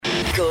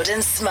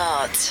Gordon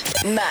Smart,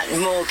 Matt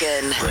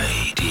Morgan.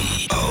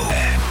 Radio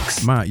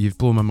X. Matt, you've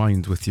blown my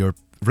mind with your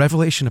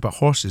revelation about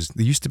horses.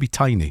 They used to be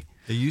tiny.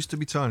 It used to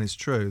be tiny, it's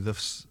true.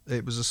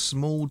 It was a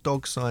small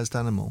dog-sized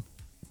animal,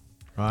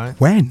 right?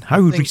 When? How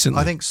recently?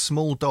 I think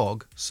small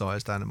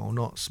dog-sized animal,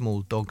 not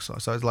small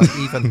dog-sized. So it's like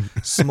even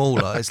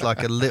smaller. It's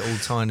like a little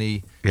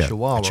tiny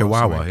chihuahua. A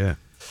chihuahua, yeah.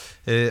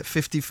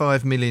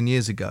 55 million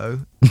years ago,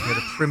 he had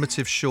a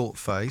primitive short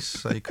face,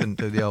 so you couldn't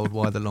do the old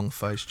why the long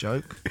face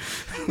joke.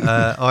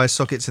 Eye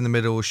sockets in the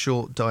middle,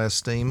 short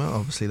diastema.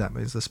 Obviously, that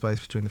means the space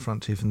between the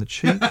front teeth and the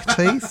cheek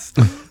teeth.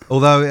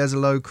 Although it has a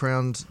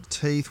low-crowned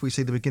teeth, we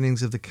see the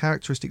beginnings of the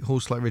characteristic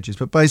horse-like ridges.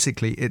 But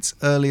basically, its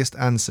earliest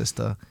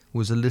ancestor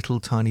was a little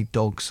tiny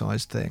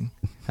dog-sized thing.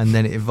 And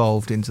then it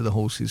evolved into the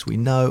horses we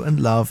know and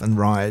love and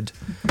ride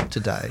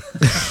today.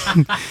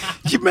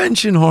 You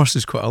mention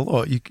horses quite a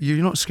lot.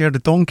 You're not scared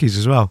of donkeys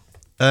as well?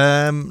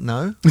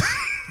 No.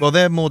 Well,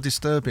 they're more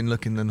disturbing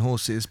looking than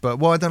horses. But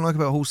what I don't like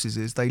about horses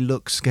is they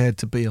look scared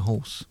to be a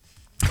horse.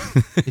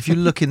 If you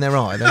look in their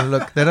eye,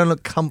 they don't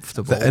look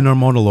comfortable. The inner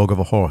monologue of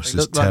a horse They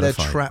is look like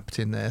terrifying. they're trapped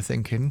in there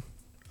thinking,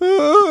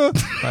 like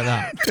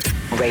that.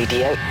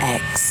 Radio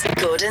X.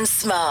 Gordon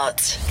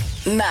Smart,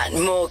 Matt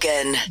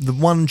Morgan. The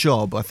one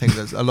job I think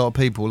that a lot of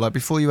people, like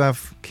before you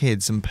have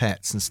kids and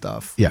pets and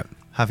stuff, Yeah.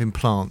 having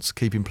plants,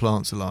 keeping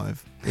plants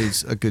alive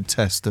is a good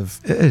test of,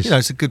 It is.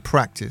 it's a good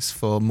practice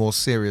for more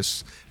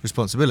serious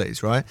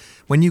responsibilities, right?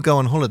 When you go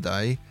on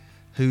holiday,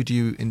 who do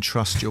you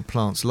entrust your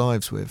plants'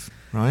 lives with,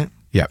 right?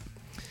 Yeah.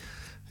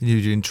 You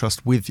do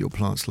entrust with your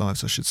plants'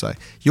 lives, I should say.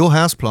 Your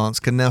house plants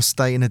can now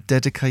stay in a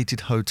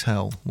dedicated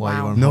hotel while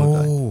you're on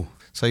holiday. No.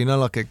 So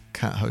like a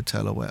cat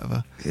hotel or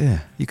whatever. Yeah.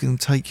 You can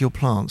take your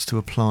plants to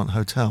a plant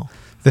hotel.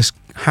 This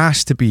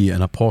has to be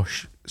in a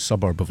posh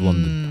suburb of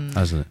London,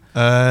 hasn't it?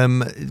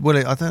 Well,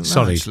 I don't know,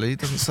 Sorry. actually. It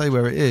doesn't say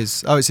where it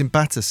is. Oh, it's in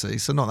Battersea,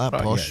 so not that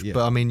Right, posh. yeah.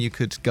 But, I mean, you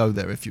could go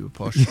there if you were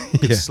posh. You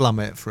could Yeah. slum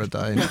it for a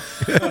day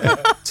and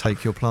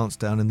take your plants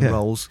down in the Yeah.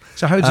 rolls.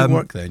 So how does it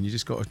work then? You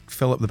just got to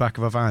fill up the back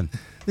of a van.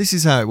 This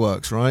is how it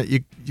works, right?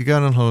 You're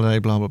going on holiday,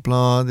 blah, blah,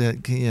 blah.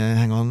 Yeah,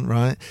 hang on,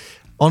 right?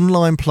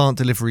 Online plant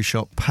delivery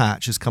shop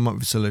Patch has come up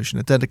with a solution,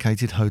 a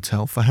dedicated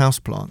hotel for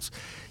houseplants.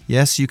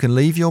 Yes, you can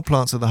leave your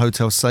plants at the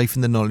hotel safe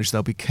in the knowledge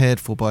they'll be cared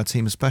for by a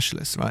team of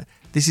specialists, right?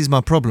 This is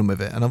my problem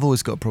with it, and I've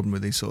always got a problem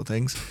with these sort of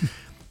things.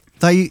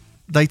 They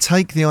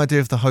take the idea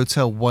of the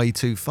hotel way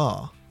too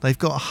far. They've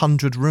got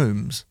 100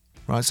 rooms,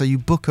 right? So you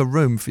book a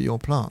room for your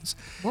plants.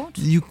 What?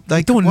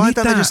 Why don't need don't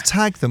they that. just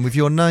tag them with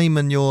your name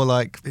and your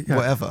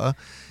whatever,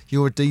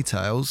 your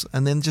details,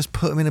 and then just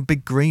put them in a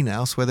big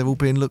greenhouse where they're all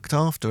being looked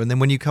after, and then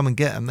when you come and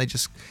get them, they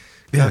just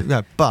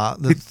go.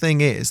 But the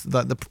thing is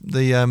that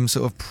the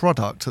sort of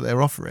product that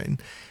they're offering,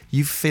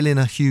 you fill in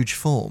a huge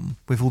form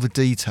with all the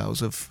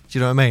details of, do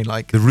you know what I mean?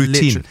 Like The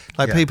routine.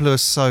 People who are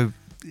so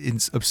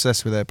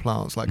obsessed with their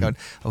plants, like going,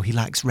 oh, he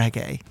likes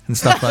reggae and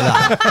stuff like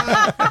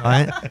that,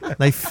 right?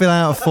 They fill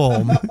out a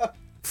form.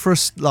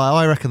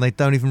 I reckon they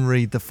don't even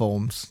read the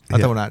forms. I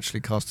don't want to actually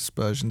cast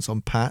aspersions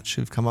on Patch,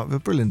 who've come up with a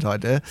brilliant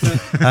idea.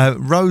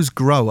 Rose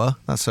Grower,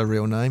 that's her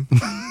real name.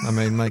 I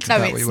mean, make of No,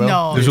 that what it's you will.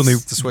 not. There's only-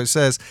 That's what it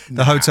says.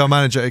 The hotel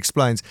manager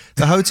explains.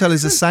 The hotel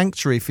is a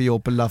sanctuary for your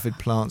beloved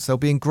plants. They'll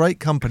be in great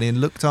company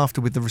and looked after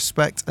with the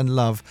respect and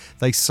love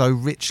they so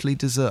richly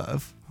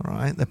deserve. All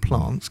right, they're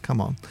plants.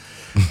 Come on.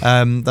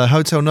 The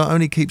hotel not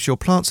only keeps your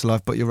plants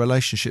alive, but your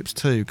relationships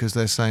too, because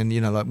they're saying,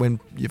 like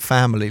when your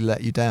family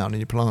let you down and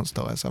your plants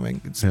die. So I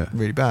mean, it's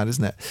really bad,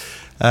 isn't it?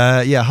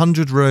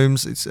 100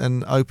 rooms. It's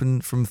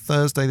open from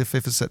Thursday, the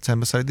 5th of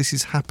September. So this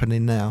is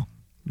happening now.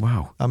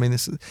 Wow. I mean,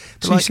 this.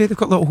 So you say they've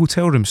got little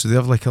hotel rooms, so they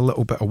have like a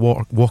little bit of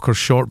Walker's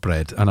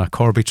shortbread and a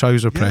Corby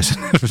trouser press.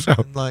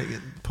 like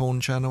porn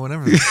channel and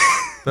everything.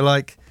 But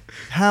like,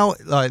 how?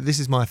 Like, this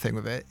is my thing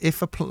with it.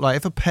 If a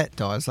pet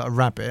dies, like a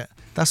rabbit,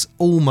 that's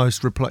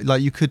almost like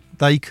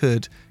they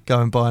could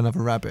go and buy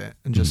another rabbit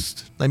and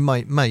just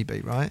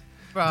maybe right.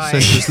 Right. So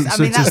it's I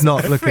mean, just that's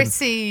not looking.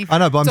 pretty I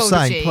know, but I'm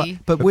saying, dodgy.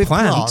 but with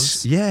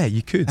plants, yeah,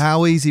 you could.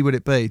 how easy would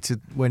it be to,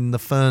 when the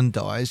fern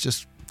dies,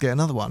 just get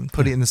another one,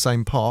 put it in the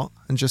same pot,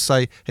 and just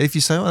say, if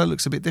you say, oh, that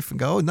looks a bit different,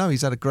 go, oh no,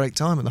 he's had a great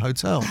time at the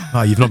hotel.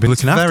 Oh, you've not been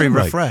looking after Very him,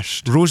 right?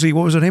 refreshed. Rosie,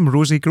 what was her name?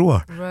 Rosie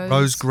Grower.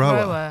 Rose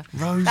Grower.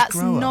 Rose That's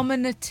Grower.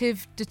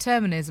 nominative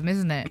determinism,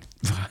 isn't it?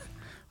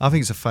 I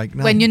think it's a fake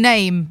name. When your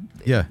name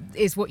Yeah.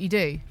 is what you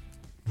do.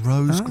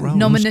 Rose Grower.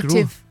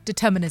 Nominative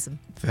determinism.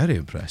 Very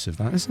impressive,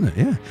 that, isn't it?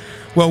 Yeah.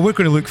 Well, we're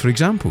going to look for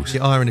examples. The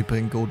irony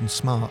being Gordon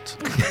Smart.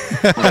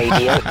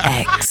 Radio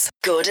X.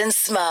 Gordon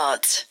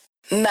Smart,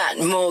 Matt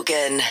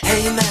Morgan.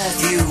 Hey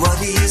Matthew, what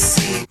do you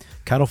see?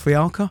 Carol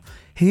Fialka.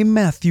 Hey,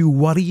 Matthew,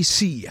 what do you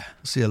see? I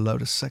see a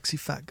load of sexy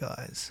fat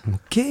guys.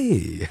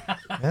 Okay.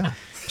 Yeah.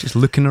 Just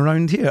looking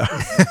around here.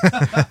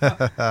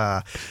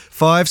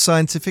 5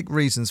 scientific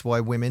reasons why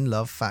women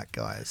love fat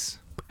guys.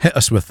 Hit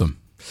us with them.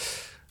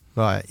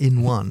 Right,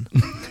 in one.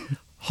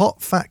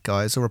 Hot fat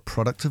guys are a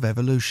product of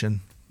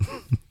evolution.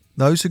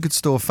 Those who could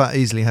store fat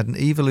easily had an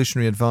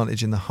evolutionary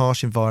advantage in the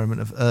harsh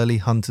environment of early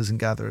hunters and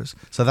gatherers.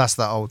 So that's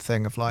that old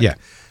thing of like, Yeah.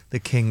 the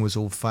king was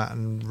all fat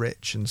and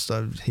rich, and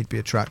so he'd be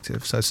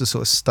attractive. So it's a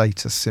sort of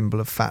status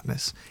symbol of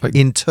fatness. Like-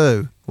 In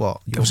two,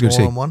 what? I was You're going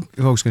to more say, on one?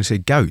 I was going to say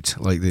gout.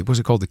 Like, what's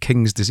it called? The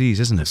king's disease,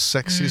 isn't The it?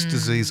 sexiest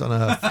disease on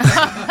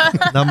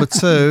earth. Number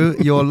 2,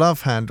 your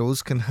love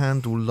handles can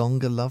handle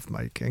longer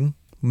lovemaking.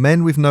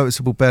 Men with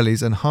noticeable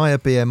bellies and higher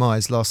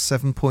BMIs last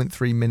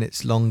 7.3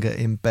 minutes longer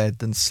in bed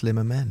than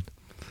slimmer men.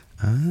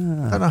 I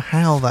don't know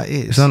how that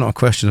is. Is that not a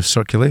question of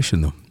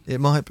circulation, though?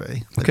 It might be.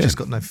 They've Okay. just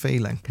got no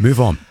feeling.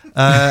 Move on.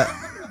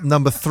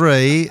 Number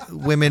 3,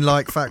 women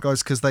like fat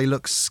guys because they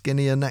look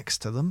skinnier next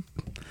to them.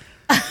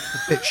 A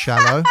bit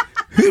shallow.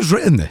 Who's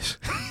written this?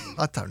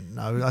 I don't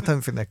know. I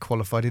don't think they're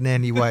qualified in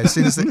any way. As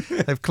soon as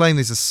they've claimed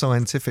these are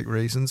scientific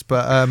reasons,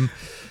 but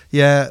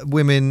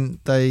women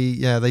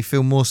they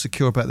feel more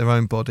secure about their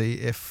own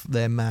body if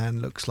their man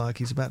looks like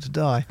he's about to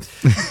die.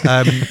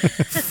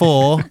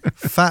 4,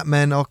 fat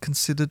men are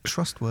considered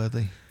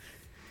trustworthy.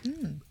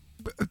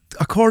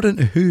 According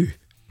to who?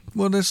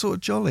 Well, they're sort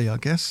of jolly, I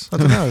guess. I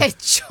don't know.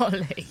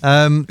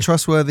 Jolly.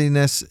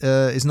 Trustworthiness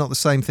is not the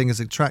same thing as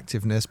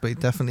attractiveness, but it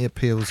definitely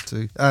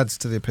adds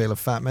to the appeal of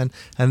fat men.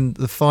 And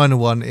the final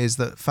one is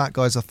that fat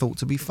guys are thought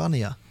to be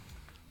funnier.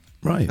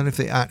 I Right. don't know if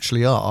they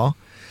actually are,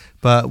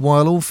 but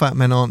while all fat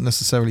men aren't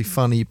necessarily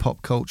funny,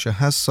 pop culture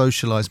has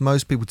socialised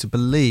most people to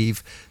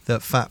believe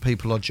that fat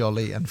people are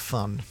jolly and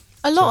fun.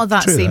 A lot of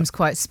that true, seems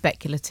quite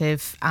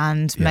speculative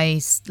and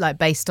Yeah.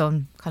 based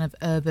on kind of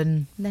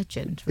urban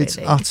legend, really. It's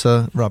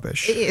utter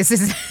rubbish. It is,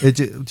 isn't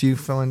it? Do you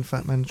find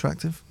fat men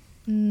attractive?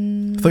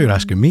 I thought you were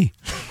asking me.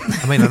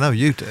 I mean, I know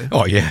you do.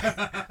 Oh, yeah.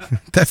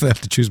 Definitely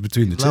have to choose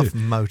between the Love two.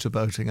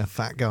 motorboating a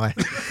fat guy.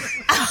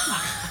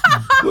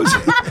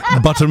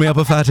 Butter me up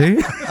a fatty.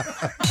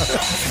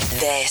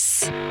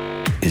 This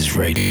Is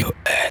Radio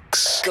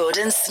X.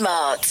 Gordon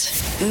Smart,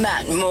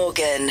 Matt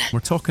Morgan. We're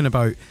talking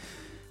about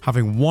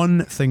having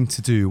one thing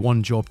to do,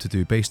 one job to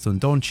do, based on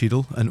Don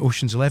Cheadle and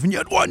Ocean's 11. You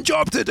had one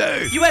job to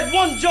do. You had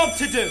one job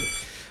to do.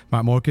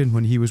 Matt Morgan,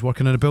 when he was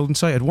working on a building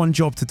site, had one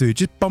job to do,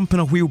 just bumping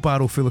a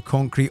wheelbarrow full of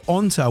concrete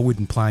onto a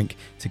wooden plank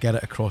to get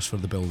it across for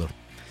the builder.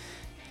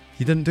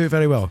 He didn't do it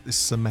very well. It's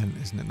cement,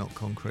 isn't it? Not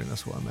concrete.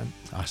 That's what I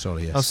meant.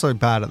 Sorry, yes. I was so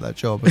bad at that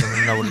job, I don't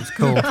even know what it was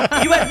called.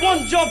 You had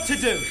one job to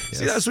do.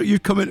 See, that's what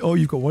you've come in. Oh,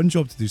 you've got one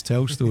job to do is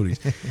tell stories.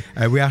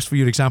 We asked for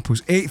your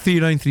examples.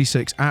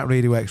 83936 at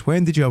Radio X.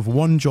 When did you have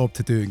one job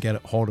to do and get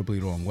it horribly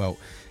wrong? Well,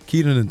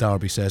 Kieran in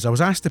Derby says, I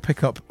was asked to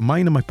pick up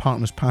mine and my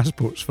partner's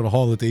passports for a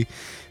holiday,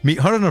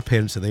 meet her and her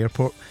parents at the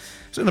airport.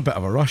 I was in a bit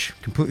of a rush,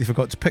 completely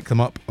forgot to pick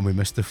them up, and we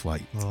missed the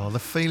flight. Oh, the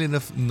feeling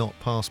of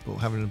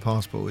having a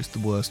passport is the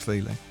worst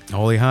feeling.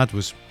 All he had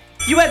was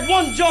You had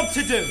one job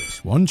to do.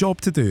 one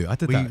job to do. I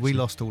did that. We actually.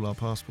 lost all our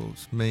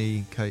passports,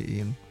 me, Katie,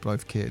 and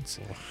both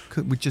kids.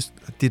 We just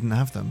didn't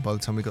have them by the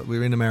time we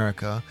were in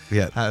America,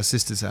 Yeah. at a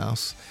sister's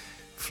house,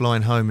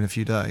 flying home in a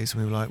few days,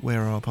 and we were like,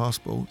 where are our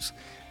passports?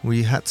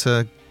 We had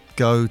to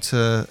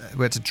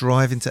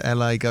drive into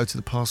LA, go to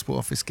the passport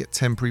office, get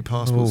temporary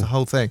passports, Oh. the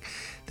whole thing.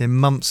 Then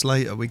months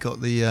later, we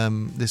got the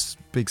this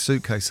big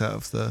suitcase out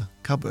of the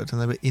cupboard,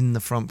 and they were in the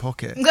front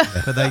pocket,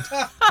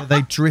 but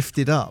they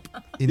drifted up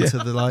into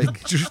the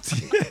like. Do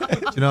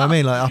you know what I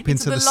mean? Like up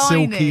into the the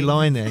silky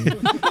lining.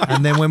 lining,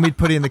 and then when we'd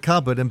put it in the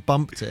cupboard and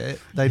bumped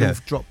it, they'd Yeah.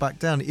 have dropped back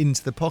down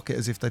into the pocket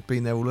as if they'd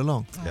been there all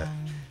along.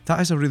 That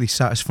is a really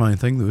satisfying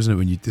thing, though, isn't it?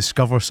 When you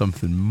discover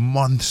something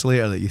months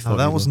later that you thought. No,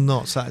 that you was were-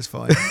 not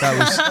satisfying. That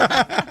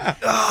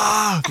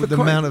was with the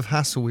amount of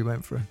hassle we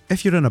went through.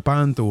 If you're in a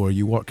band though, or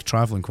you work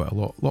travelling quite a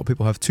lot of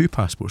people have two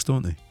passports,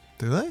 don't they?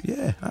 Do they?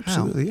 Yeah,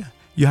 absolutely. Yeah,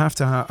 you have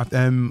to have.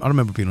 I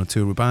remember being on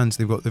tour with bands.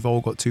 They've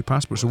all got two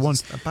passports. So one,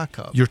 A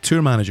backup. your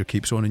tour manager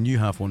keeps one, and you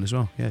have one as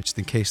well. Yeah, just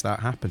in case that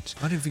happens.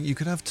 I didn't think you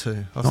could have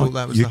two. I No, thought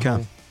that was you the can.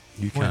 whole.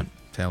 You point. can.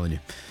 Telling you.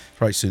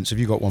 Right, Since have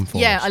you got one for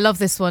Yeah, us? I love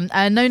this one.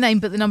 No name,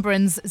 but the number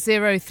ends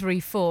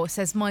 034.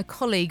 Says, my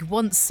colleague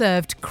once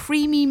served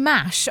creamy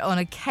mash on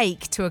a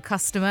cake to a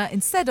customer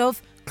instead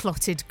of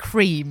clotted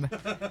cream.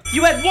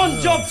 You had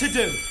one job to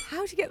do.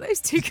 How do you get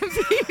those two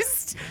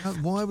confused?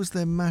 Why was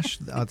there mash?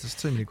 There's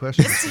too many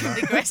questions. Too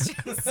many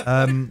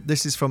questions.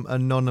 This is from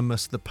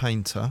Anonymous the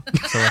Painter.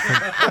 So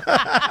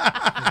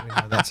I think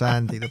we know that's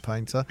Andy the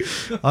Painter.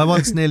 I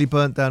once nearly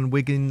burnt down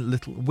Wigan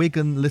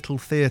Little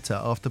Theatre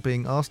after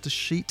being asked to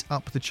sheet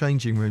up the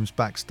changing rooms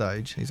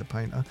backstage. He's a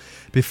painter.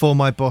 Before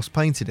my boss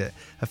painted it.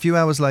 A few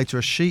hours later,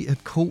 a sheet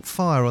had caught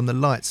fire on the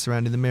lights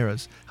surrounding the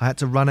mirrors. I had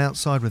to run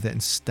outside with it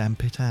and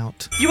stamp it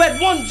out. You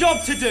had one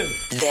job to do.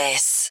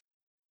 This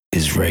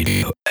Is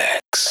Radio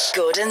X.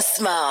 Gordon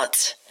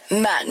Smart,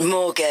 Matt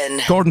Morgan.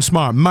 Gordon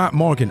Smart, Matt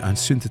Morgan, and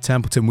soon to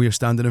Templeton. We are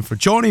standing in for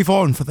Johnny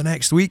Vaughan for the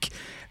next week.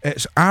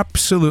 It's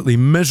absolutely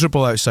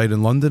miserable outside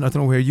in London. I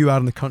don't know where you are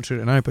in the country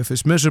right now, but if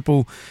it's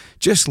miserable,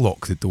 just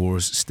lock the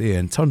doors, stay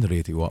in, turn the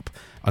radio up,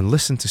 and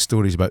listen to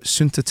stories about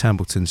soon to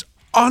Templeton's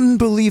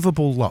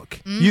unbelievable luck.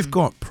 You've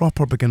got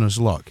proper beginner's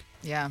luck.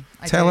 Yeah,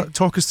 I do.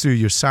 Talk us through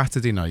your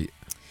Saturday night.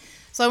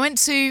 So I went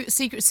to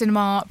Secret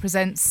Cinema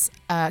Presents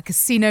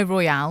Casino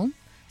Royale.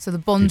 So the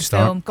Bond Good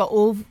start. film got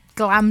all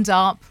glammed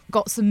up,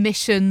 got some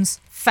missions,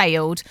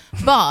 failed,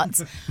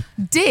 but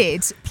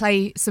did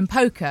play some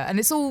poker. And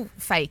it's all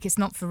fake. It's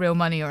not for real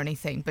money or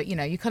anything. But,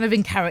 you're kind of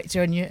in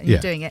character and you're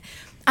doing it.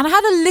 And I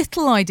had a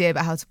little idea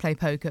about how to play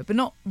poker, but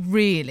not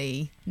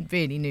really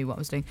knew what I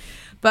was doing.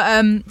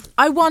 But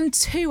I won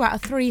 2 out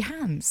of 3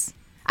 hands.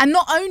 And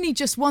not only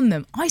just won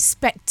them, I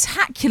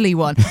spectacularly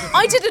won.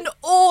 I did an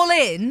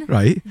all-in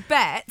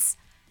bet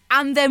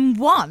and then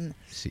won.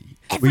 See.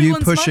 Were you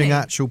Everyone's pushing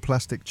money. actual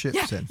plastic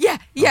chips in? Yeah.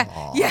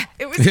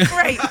 It was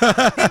great.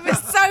 It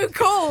was so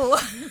cool.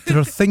 There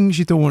are things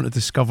you don't want to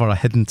discover a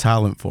hidden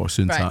talent for,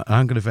 Sunta. Right. And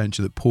I'm going to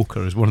venture that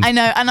poker is one of I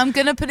know, and I'm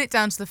going to put it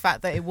down to the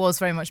fact that it was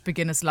very much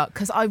beginner's luck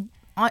because I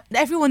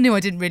everyone knew I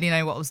didn't really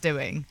know what I was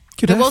doing.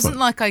 Good It effort. wasn't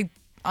like I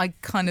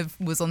kind of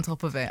was on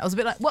top of it. I was a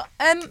bit like, what?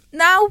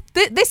 Now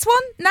this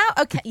one? Now?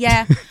 Okay,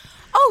 yeah.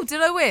 Oh,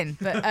 did I win?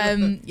 But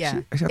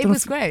yeah, I don't it know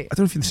was if- great. I don't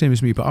know if you're the same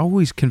as me, but I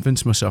always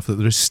convince myself that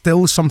there is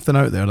still something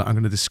out there that I'm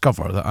going to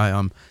discover that I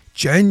am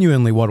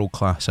genuinely world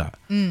class at.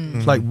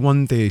 It's like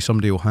one day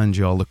somebody will hand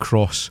you a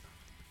lacrosse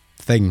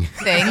thing.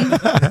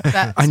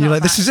 That's And you're not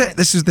like, this is that. it.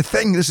 This is the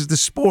thing. This is the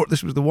sport.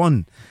 This was the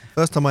one.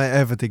 First time I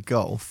ever did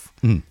golf,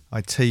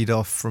 I teed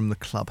off from the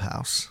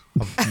clubhouse.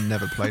 I've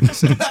never played it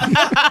since.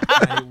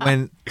 And it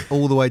went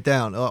all the way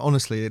down.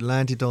 Honestly, it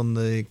landed on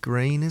the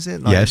green, is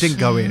it? Yes. It didn't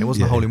go in. It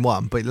wasn't a Yeah. hole in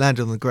one, but it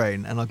landed on the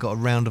green, and I got a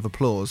round of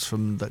applause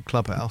from the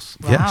clubhouse,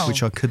 Wow.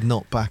 which I could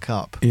not back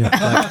up. Yeah.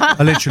 Like,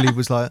 I literally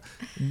was like,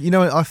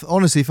 I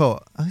honestly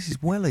thought, this is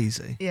well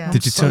easy. Yeah. I'm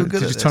Did you so turn? good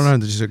Did at you turn this.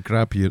 around and just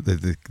grab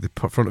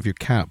the front of your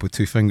cap with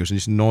 2 fingers and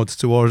just nod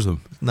towards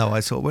them? No,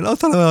 I sort of went, I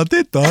don't know how I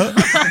did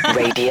that.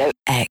 Radio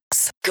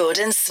X.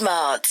 Gordon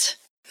Smart.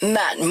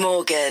 Matt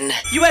Morgan.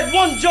 You had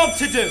one job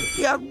to do.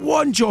 You had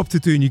one job to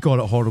do and you got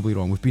it horribly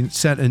wrong. We've been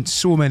sent in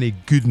so many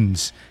good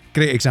ones.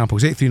 Great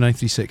examples.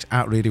 83936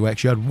 at Radio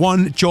X. You had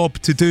one job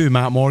to do,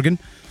 Matt Morgan.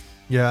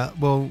 Yeah,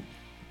 well,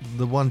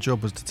 the one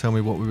job was to tell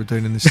me what we were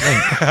doing in this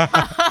link.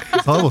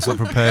 I wasn't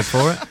prepared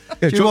for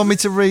it. Do you want me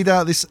to read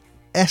out this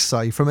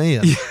essay from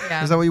Ian?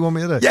 Yeah. Is that what you want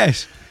me to do?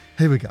 Yes.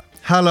 Here we go.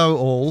 Hello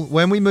all.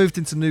 When we moved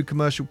into new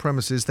commercial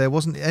premises, there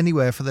wasn't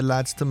anywhere for the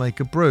lads to make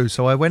a brew,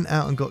 so I went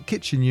out and got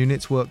kitchen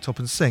units, worktop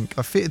and sink.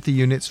 I fitted the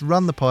units,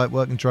 run the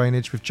pipework and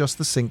drainage with just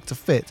the sink to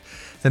fit.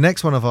 The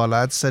next one of our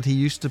lads said he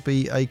used to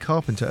be a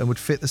carpenter and would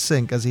fit the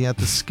sink as he had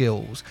the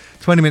skills.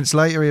 20 minutes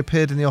later, he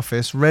appeared in the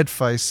office,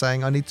 red-faced,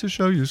 saying, I need to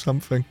show you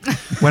something.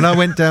 When I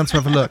went down to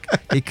have a look,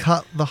 he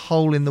cut the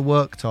hole in the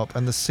worktop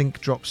and the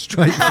sink dropped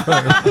straight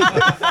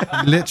through.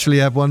 He literally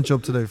had one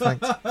job to do.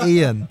 Thanks,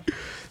 Ian.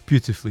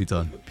 Beautifully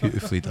done.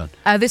 Beautifully done.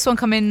 This one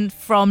come in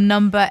from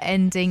number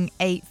ending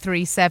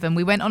 837.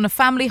 We went on a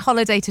family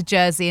holiday to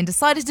Jersey and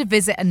decided to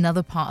visit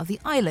another part of the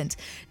island.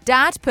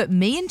 Dad put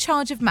me in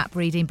charge of map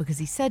reading because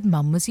he said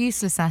Mum was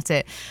useless at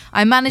it.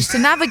 I managed to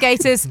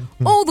navigate us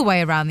all the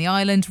way around the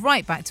island,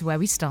 right back to where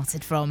we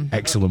started from.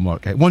 Excellent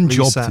work. One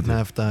job to Sat do.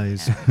 nav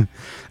days.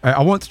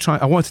 I wanted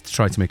to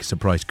try to make a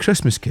surprise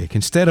Christmas cake.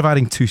 Instead of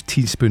adding 2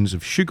 teaspoons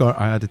of sugar,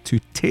 I added 2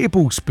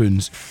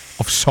 tablespoons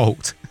of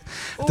salt.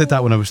 I did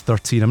that when I was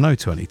 13. I'm now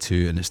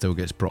 22 and it still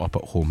gets brought up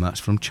at home. That's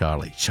from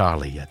Charlie.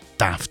 Charlie, you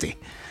dafty.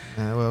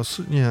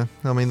 Yeah,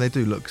 I mean, they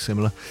do look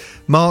similar.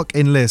 Mark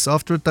in Liss,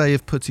 after a day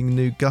of putting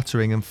new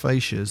guttering and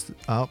fascias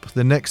up,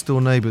 the next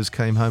door neighbours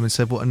came home and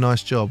said what a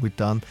nice job we'd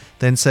done,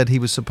 then said he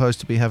was supposed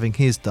to be having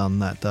his done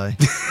that day.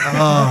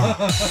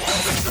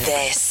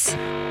 This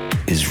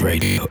is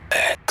Radio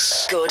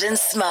X. Gordon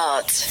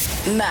Smart.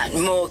 Matt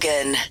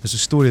Morgan. There's a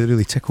story that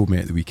really tickled me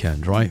at the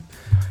weekend, right?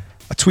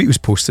 A tweet was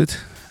posted.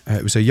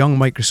 It was a young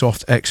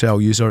Microsoft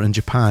Excel user in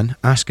Japan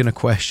asking a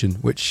question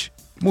which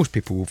most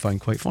people will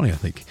find quite funny, I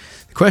think.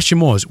 The question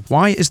was,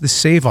 why is the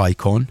save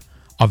icon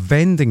a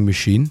vending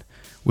machine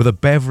with a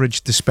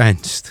beverage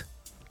dispensed?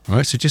 All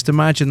right, so just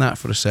imagine that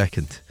for a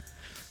second.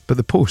 But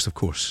the post, of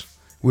course,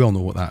 we all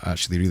know what that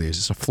actually really is.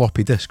 It's a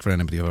floppy disk for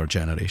anybody of our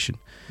generation.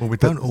 Well, we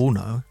don't all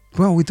know.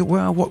 Well, we do.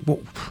 Well, what?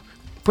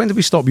 When did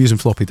we stop using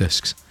floppy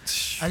disks?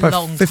 A About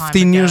long 15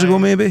 time years ago,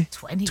 maybe?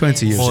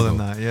 20 years More ago. than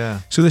that, yeah.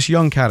 So this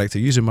young character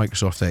using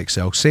Microsoft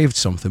Excel saved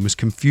something, was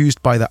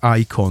confused by the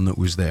icon that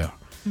was there.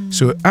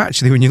 So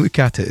actually, when you look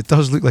at it, it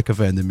does look like a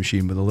vending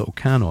machine with a little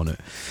can on it.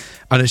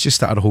 And it's just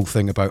started a whole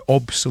thing about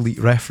obsolete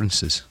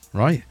references,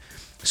 right?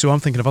 So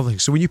I'm thinking of other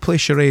things. So when you play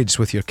charades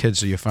with your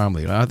kids or your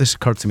family, right? This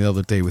occurred to me the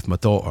other day with my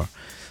daughter.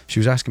 She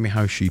was asking me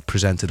how she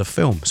presented a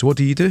film. So what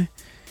do?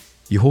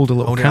 You hold a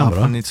little Hold it up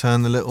camera. and you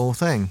turn the little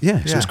thing.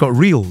 Yeah, so it's got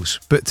reels.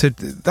 But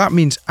that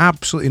means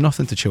absolutely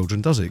nothing to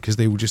children, does it? Because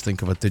they will just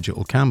think of a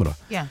digital camera.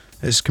 Yeah.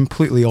 It's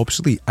completely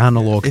obsolete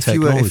analog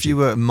technology. If you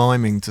were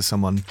miming to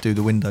someone, do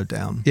the window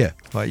down. Yeah.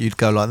 Like you'd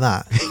go like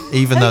that,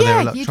 even though they're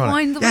you'd electronic.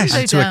 wind the Yes, window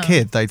And to down. a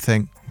kid, they'd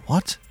think,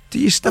 what? Do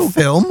you still The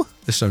film?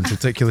 This sounds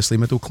ridiculously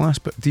middle class,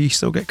 but do you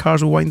still get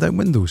cars with wind down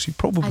windows? You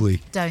probably I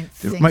don't it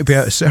think might be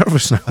out of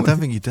service now. I don't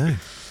think you do.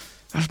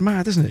 That's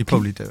mad, isn't it? You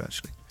probably do,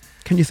 actually.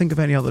 Can you think of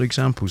any other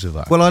examples of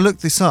that? Well, I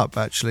looked this up,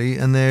 actually,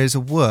 and there is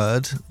a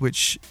word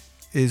which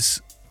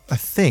is, I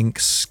think,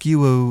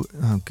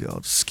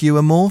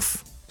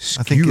 skeuomorph.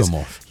 I think it's,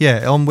 Skeuomorph.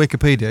 yeah, on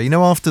Wikipedia. You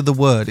know, after the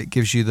word, it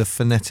gives you the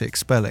phonetic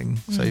spelling.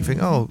 So you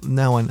think, oh,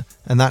 now and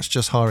that's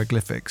just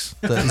hieroglyphics.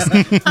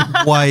 That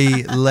is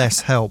way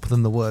less help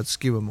than the word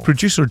skeuomorph.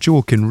 Producer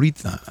Joe can read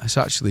that. It's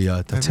actually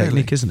a really?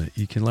 technique, isn't it?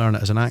 You can learn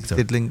it as an actor.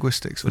 Did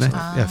linguistics or Phonetic-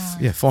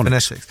 something. yeah,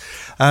 phonics.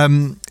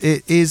 Phonetics.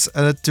 It is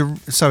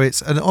so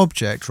it's an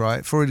object,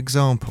 right? For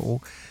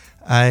example,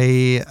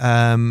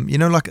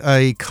 like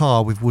a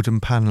car with wooden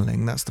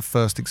paneling. That's the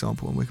first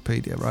example on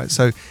Wikipedia, right?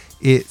 So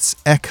it's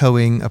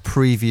echoing a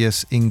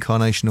previous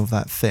incarnation of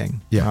that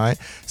thing, Yeah. right?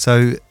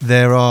 So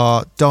there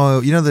are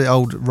dial, the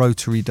old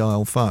rotary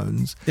dial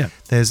phones. Yeah.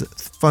 There's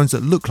phones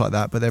that look like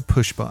that, but they're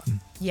push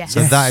button. Yes.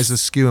 So that is a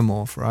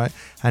skeuomorph, right?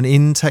 And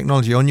in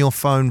technology, on your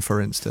phone, for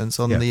instance,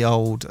 on Yeah. the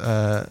old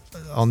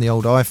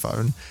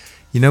iPhone,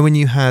 when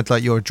you had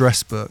like your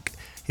address book,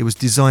 it was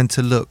designed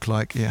to look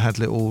like it had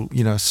little,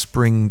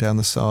 spring down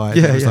the side.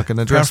 Yeah, it was yeah. like an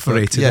address book,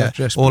 Perforated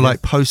address or book,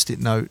 like post-it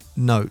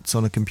notes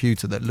on a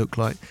computer that look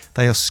like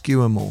they are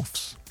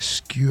skeuomorphs.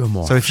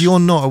 Skeuomorph. So if you're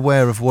not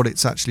aware of what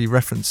it's actually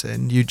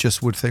referencing, you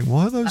just would think,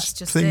 why are those That's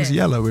just things it.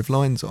 yellow with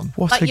lines on?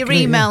 What Like a your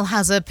great- email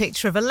has a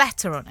picture of a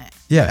letter on it.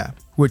 Yeah,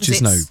 which 'Cause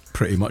is now it's-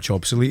 pretty much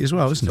obsolete as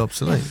well, isn't It's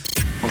it?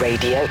 obsolete.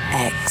 Radio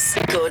X.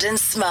 Good and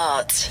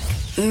smart.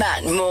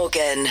 Matt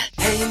Morgan.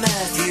 Hey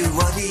Matthew,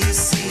 what do you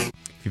see?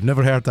 If you've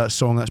never heard that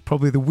song, that's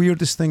probably the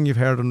weirdest thing you've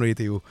heard on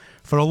radio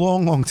for a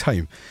long, long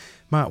time.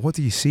 Matt, what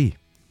do you see?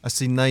 I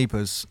see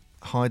neighbours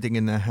hiding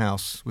in their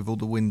house with all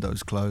the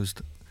windows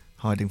closed,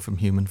 hiding from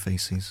human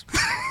faeces.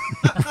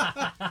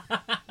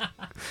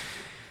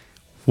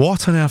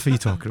 What on earth are you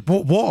talking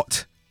about?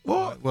 What?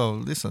 Well,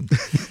 listen.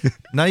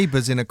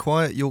 Neighbours in a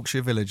quiet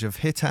Yorkshire village have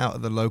hit out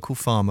at the local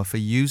farmer for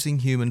using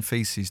human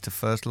faeces to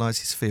fertilise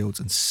his fields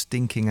and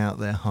stinking out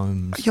their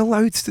homes. Are you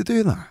allowed to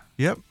do that?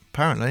 Yep,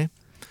 apparently.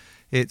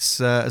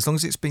 It's as long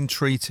as it's been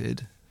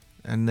treated,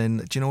 and then,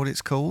 do you know what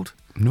it's called?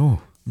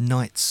 No.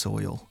 Night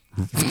soil.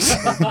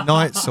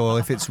 Night soil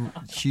if it's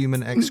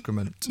human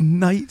excrement.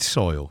 Night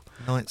soil.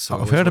 Night soil.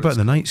 I've is heard what about it's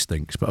the night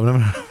stinks, but I've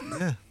never...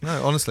 Yeah,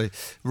 no, honestly.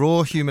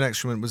 Raw human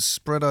excrement was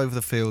spread over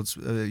the fields.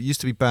 It used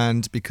to be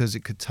banned because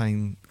it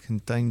contained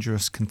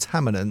dangerous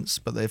contaminants,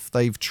 but if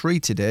they've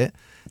treated it,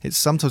 it's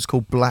sometimes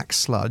called black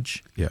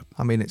sludge. Yeah.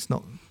 I mean, it's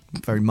not a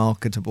very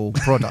marketable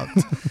product,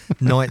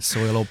 night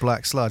soil or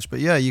black sludge, but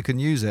yeah, you can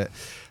use it.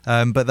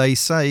 But they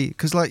say,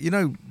 because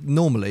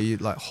normally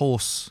like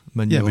horse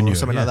manure, manure, or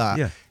something yeah, like that,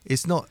 yeah.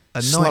 it's not a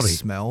Slurry. nice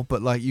smell,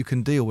 but like you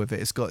can deal with it.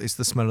 It's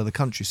the smell of the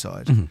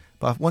countryside. Mhm.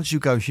 But once you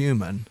go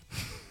human,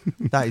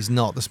 that is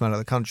not the smell of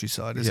the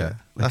countryside, is Yeah, it?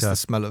 like That's a- the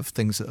smell of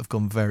things that have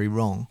gone very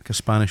wrong. Like a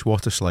Spanish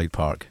water slide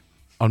park.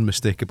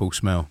 Unmistakable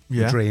smell.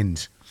 Yeah.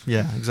 Drains.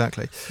 Yeah,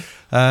 exactly.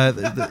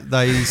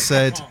 They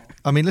said,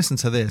 I mean, listen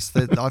to this.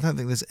 I don't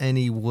think there's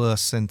any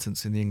worse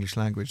sentence in the English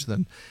language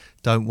than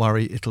 "Don't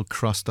worry, it'll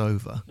crust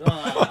over."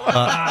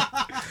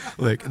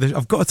 Look,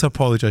 I've got to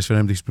apologise for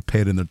anybody who's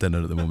preparing their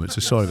dinner at the moment,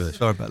 so sorry for this.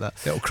 Sorry about that.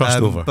 It'll crust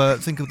over.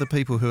 But think of the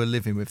people who are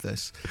living with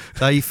this.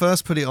 They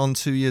first put it on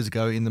 2 years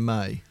ago in the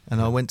May,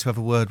 and I went to have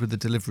a word with the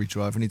delivery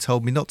driver, and he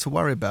told me not to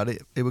worry about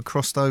it. It would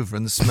crust over,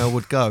 and the smell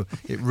would go.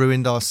 It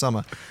ruined our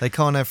summer. They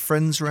can't have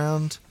friends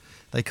round.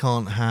 They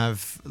can't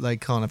have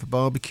a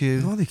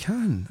barbecue. No, they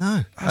can.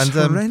 No, That's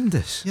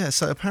horrendous. Yeah,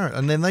 so apparently,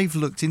 and then they've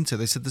looked into it.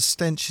 They said the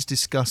stench is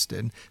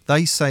disgusting.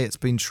 They say it's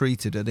been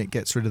treated and it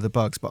gets rid of the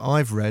bugs, but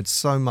I've read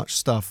so much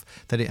stuff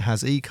that it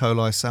has E.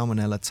 coli,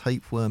 salmonella,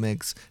 tapeworm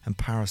eggs, and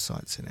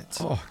parasites in it.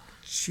 Oh,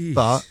 jeez.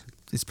 But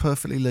it's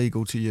perfectly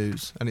legal to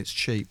use, and it's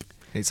cheap.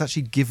 It's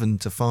actually given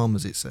to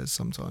farmers, it says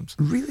sometimes.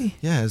 Really?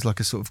 Yeah, it's like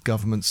a sort of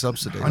government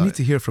subsidy. I need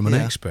to hear from an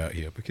yeah. expert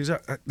here, because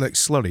like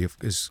slurry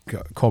is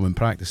common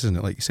practice, isn't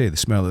it? Like you say, the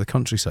smell of the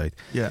countryside.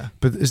 Yeah.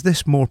 But is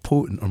this more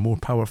potent or more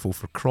powerful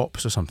for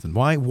crops or something?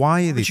 Why are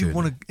they Would you doing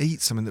want it? to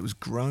eat something that was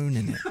grown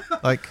in it?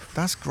 Like,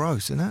 that's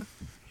gross, isn't it?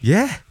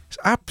 Yeah, it's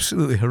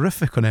absolutely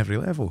horrific on every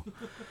level.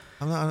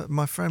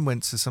 My friend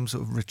went to some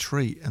sort of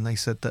retreat, and they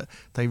said that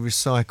they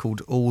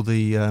recycled all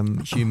the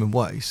human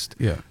waste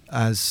Yeah.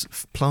 as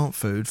plant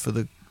food for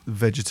the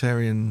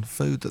vegetarian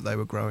food that they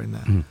were growing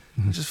there.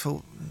 Mm-hmm. I just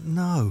thought,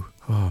 no.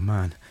 Oh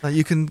man. Like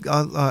you can.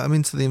 I'm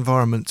into the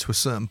environment to a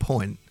certain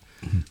point,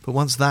 Mm-hmm. but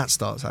once that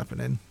starts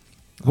happening,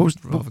 What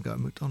I'd rather go to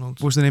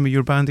McDonald's. What was the name of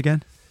your band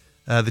again?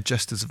 The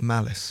Jesters of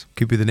Malice.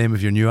 Could be the name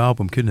of your new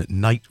album, couldn't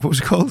it? What was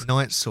it called?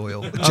 Night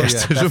Soil.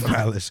 Jesters of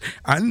Malice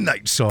and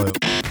Night Soil.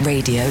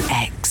 Radio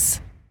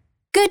X.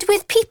 Good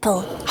with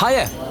people.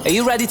 Hiya, are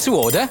you ready to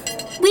order?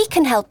 We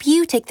can help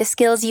you take the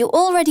skills you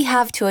already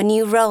have to a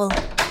new role.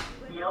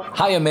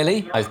 Hiya,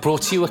 Millie. I've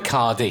brought you a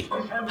cardie.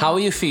 How are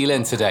you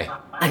feeling today?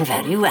 I'm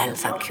very well,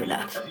 thank you,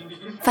 love.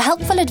 For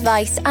helpful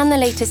advice and the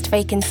latest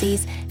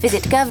vacancies,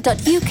 visit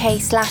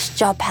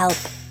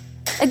gov.uk/jobhelp.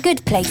 A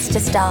good place to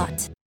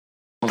start.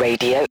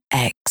 Radio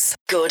X.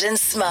 Good and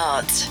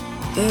smart.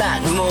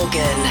 Matt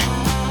Morgan.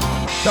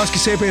 That's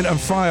Kasabian and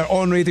Fire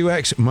on Radio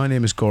X. My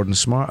name is Gordon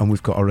Smart, and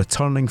we've got a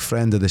returning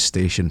friend of the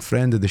station,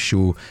 friend of the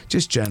show,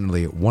 just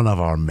generally one of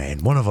our men,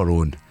 one of our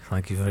own.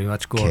 thank you very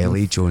much, Gordon.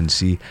 Kelly Jones.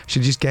 See,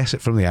 should just guess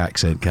it from the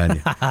accent, can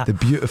you? The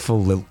beautiful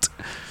lilt.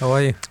 How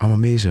are you? I'm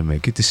amazing,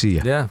 mate. Good to see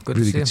you. Yeah, good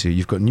really to see good to see you.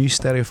 You've got new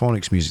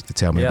Stereophonics music to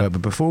tell me about,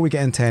 but before we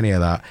get into any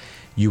of that,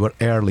 you were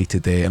early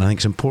today, and I think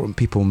it's important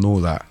people know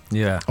that.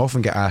 Yeah. I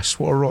often get asked,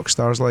 what are rock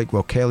stars like?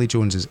 Well, Kelly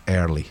Jones is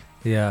early.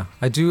 Yeah,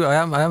 I do. I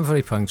am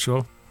very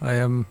punctual. I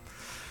am.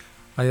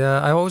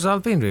 I always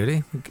have been,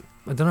 really.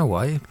 I don't know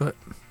why, but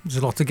there's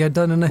a lot to get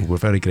done, isn't it? We're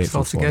very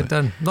grateful for There's a lot to get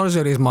done. Not as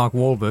early as Mark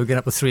Wahlberg, getting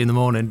up at 3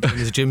 a.m. doing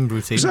his gym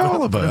routine. Is that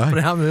all about it?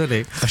 But I am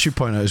early. I should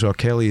point out as well,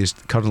 Kelly is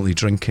currently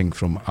drinking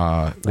from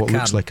what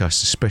looks like a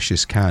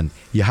suspicious can.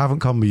 You haven't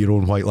come with your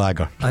own white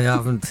lager. I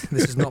haven't.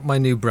 This is not my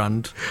new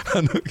brand.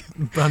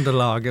 Brand of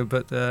lager,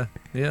 but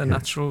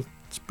natural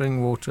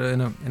spring water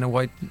in a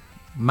white,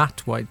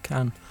 matte white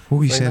can. What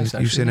were you Very saying? nice, You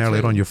were saying actually.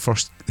 earlier on your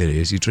first. There it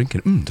is. You're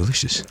drinking.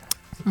 Delicious.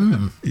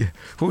 Yeah.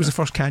 What was the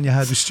first can you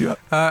had with Stuart?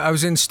 I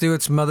was in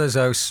Stuart's mother's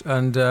house,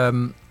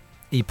 and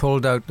he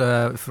pulled out.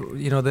 They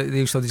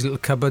used to have these little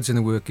cupboards in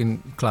the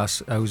working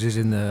class houses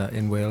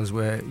in Wales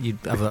where you'd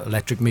have an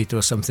electric meter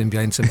or something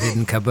behind some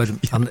hidden cupboard,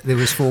 and there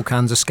was 4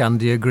 cans of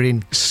Scandia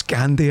Green.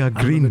 Scandia And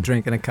we Green. were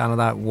drinking a can of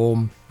that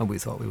warm, and we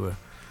thought we were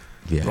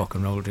Yeah. rock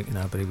and roll drinking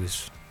that, but it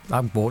was.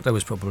 That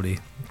was probably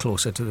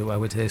closer to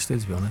our taste, to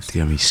be honest.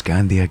 Dear me,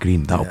 Scandia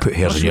Green. That'll put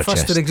hairs on your Not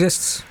chest. sure if it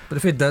exists, but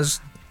if it does,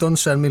 don't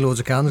send me loads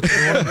of cans.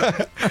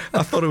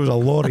 I thought it was a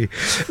lorry.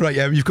 Right,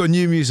 you've got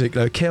new music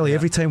now. Kelly,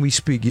 every time we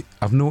speak,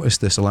 I've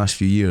noticed this the last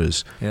few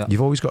years. Yeah.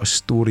 You've always got a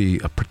story,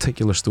 a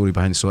particular story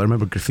behind it. So I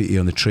remember Graffiti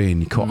on the Train.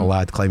 You caught a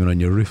lad climbing on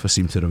your roof, I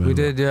seem to remember. We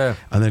did, yeah.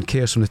 And then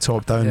Chaos from the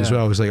Top Down as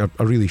well. It was like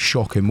a really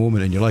shocking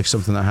moment in your life,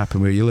 something that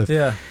happened where you live.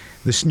 Yeah.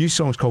 This new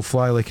song's called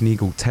Fly Like an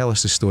Eagle. Tell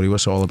us the story.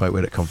 What's it all about?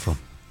 Where'd it come from?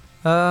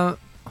 Well,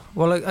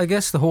 I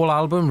guess the whole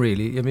album,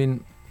 really. I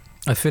mean,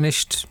 I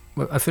finished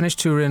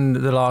touring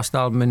the last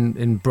album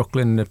in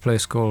Brooklyn, in a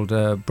place called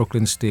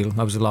Brooklyn Steel.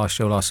 That was the last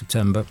show last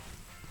September.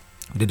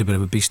 I did a bit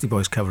of a Beastie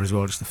Boys cover as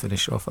well, just to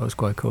finish off. That was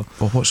quite cool.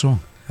 Oh, what song?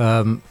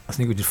 I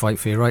think we did Fight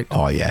for Your Right.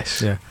 Oh,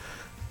 yes. Yeah.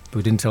 But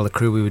we didn't tell the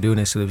crew we were doing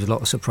it, so there was a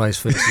lot of surprise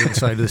faces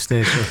inside of the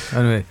stage. So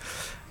anyway.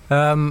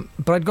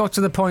 But I'd got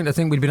to the point, I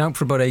think we'd been out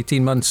for about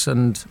 18 months,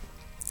 and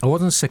I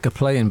wasn't sick of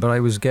playing, but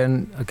I was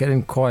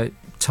getting quite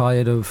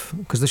tired of,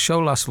 because the show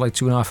lasted like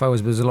 2.5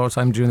 hours, but there's a lot of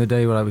time during the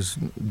day where I was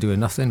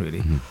doing nothing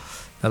really,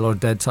 a lot of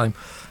dead time,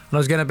 and I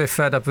was getting a bit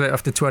fed up with it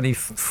after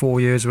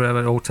 24 years,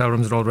 whatever, hotel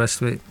rooms and all the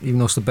rest of it. Even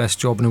though it's the best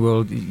job in the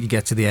world, you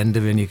get to the end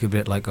of it and you could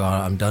be like, oh,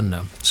 I'm done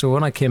now. So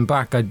when I came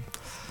back, I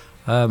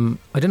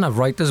didn't have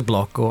writer's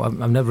block, or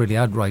I've never really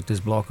had writer's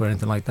block or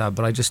anything like that,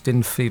 but I just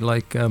didn't feel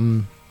like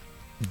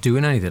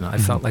doing anything. I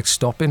felt like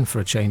stopping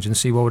for a change and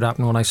see what would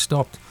happen when I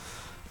stopped.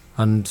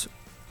 And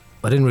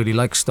I didn't really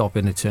like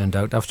stopping, it turned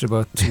out. After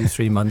about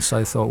 2-3 months,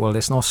 I thought, well,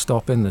 it's not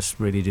stopping, this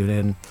really doing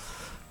it.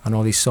 And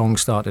all these songs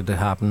started to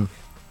happen.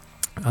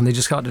 And they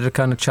just started to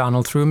kind of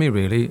channel through me,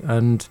 really.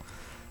 And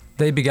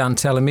they began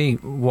telling me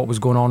what was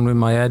going on in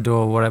my head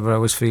or whatever I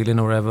was feeling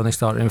or whatever. And they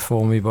started to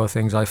inform me about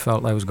things I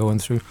felt I was going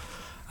through.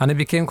 And it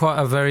became quite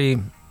a very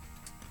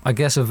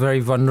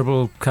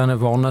vulnerable, kind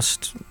of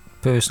honest,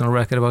 personal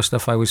record about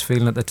stuff I was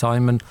feeling at the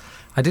time. And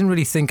I didn't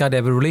really think I'd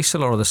ever release a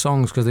lot of the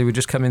songs because they were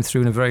just coming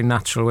through in a very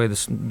natural way.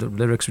 The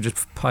lyrics were just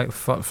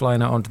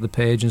flying out onto the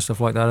page and stuff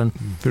like that. And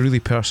But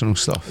really personal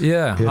stuff.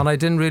 Yeah, and I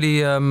didn't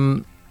really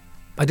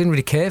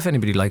care if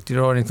anybody liked it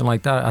or anything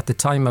like that. At the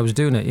time I was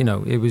doing it,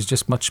 it was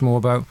just much more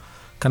about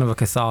kind of a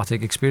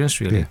cathartic experience,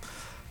 really.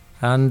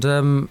 Yeah.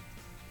 And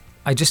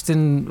I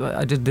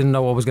didn't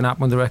know what was going to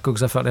happen with the record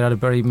because I felt it had a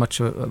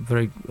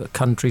very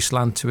country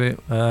slant to it.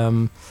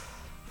 And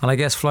I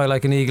guess Fly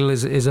Like an Eagle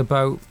is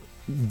about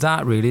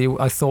that, really.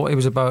 I thought it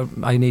was about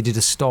I needed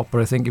to stop, but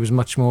I think it was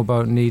much more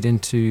about needing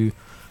to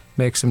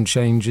make some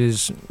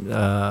changes,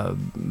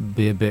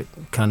 be a bit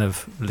kind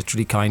of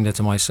literally kinder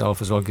to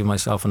myself as well, give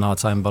myself an hard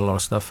time about a lot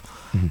of stuff,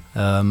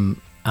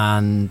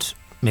 and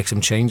make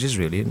some changes,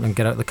 really, and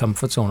get out of the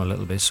comfort zone a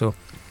little bit. So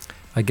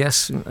I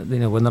guess,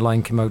 when the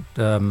line came out,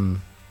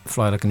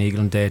 Fly Like an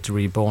Eagle and Dare to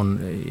Reborn,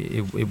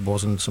 it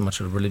wasn't so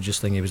much a religious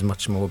thing, it was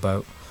much more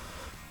about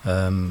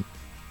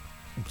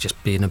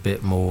just being a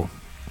bit more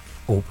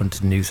open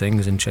to new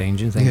things and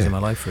changing things in my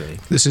life, really.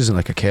 This isn't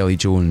like a Kelly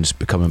Jones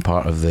becoming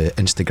part of the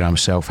Instagram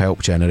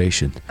self-help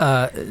generation.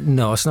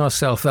 No, it's not a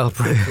self-help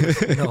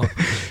record. No.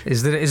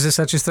 Is there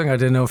such a thing? I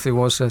didn't know if there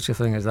was such a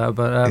thing as that,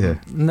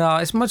 but no,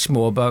 it's much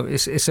more about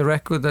it's a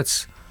record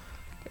it's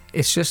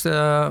just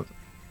I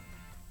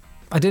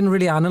didn't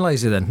really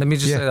analyse it then. Let me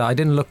just say that. I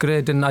didn't look at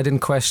it, I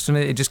didn't question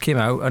it. It just came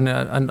out, and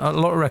a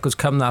lot of records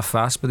come that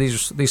fast, but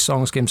these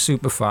songs came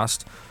super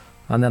fast.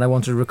 And then I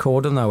wanted to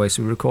record them that way,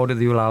 so we recorded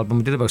the whole album.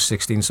 We did about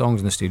 16 songs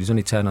in the studio. There's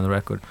only 10 on the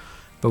record,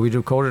 but we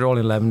recorded it all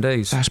in 11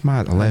 days. That's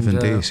mad. 11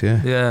 days,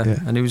 yeah.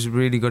 And it was a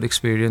really good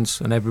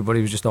experience, and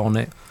everybody was just on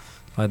it.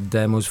 I had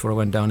demos before I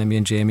went down, and me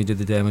and Jamie did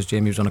the demos.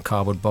 Jamie was on a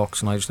cardboard box,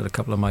 and I just had a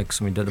couple of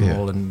mics, and we did them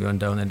all, and we went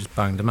down there and just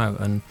banged them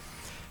out. And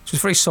it was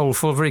very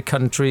soulful, very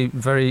country,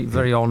 very,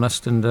 very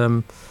honest, and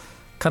kind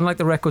of like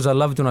the records I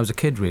loved when I was a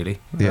kid, really.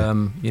 I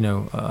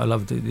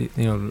loved a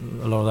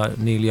lot of that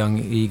Neil Young,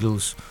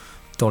 Eagles,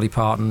 Dolly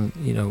Parton,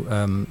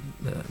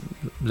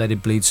 Let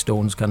It Bleed,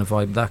 Stones kind of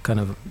vibe, that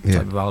kind of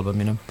type of album,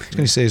 you know. I was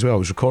going to say as well, it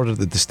was recorded at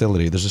the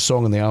Distillery. There's a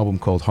song on the album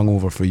called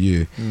Hungover for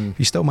You.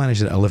 You still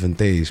managed it at 11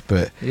 days,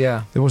 but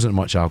there wasn't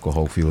much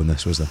alcohol feeling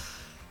this, was there?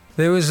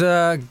 There was,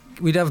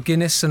 we'd have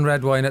Guinness and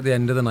red wine at the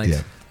end of the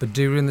night, but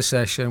during the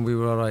session we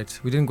were all right.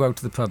 We didn't go out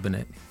to the pub in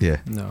it. Yeah.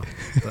 No.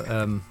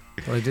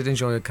 But I did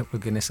enjoy a couple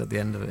of Guinness at the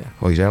end of it.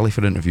 Well, he's early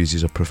for interviews,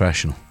 he's a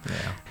professional.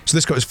 Yeah. So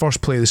this got his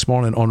first play this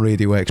morning on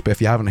Radio X, but if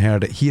you haven't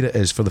heard it, here it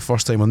is for the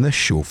first time on this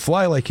show.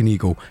 Fly Like an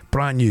Eagle,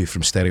 brand new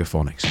from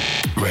Stereophonics.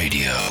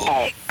 Radio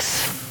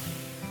X.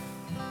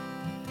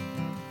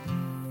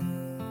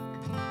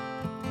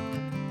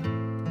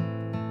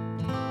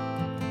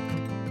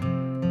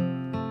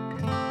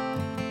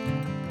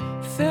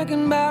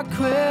 Thinking about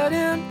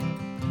quitting,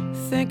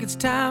 think it's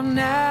time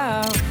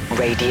now.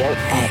 Radio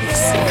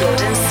X.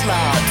 Good and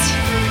Smart.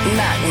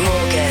 Matt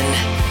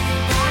Morgan.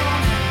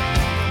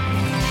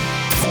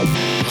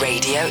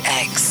 Radio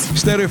X.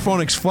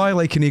 Stereophonics, Fly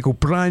Like an Eagle,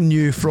 brand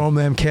new from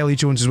them. Kelly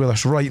Jones is with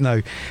us right now.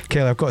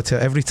 Kelly, I've got to tell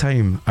you, every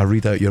time I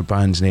read out your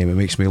band's name, it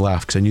makes me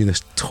laugh because I knew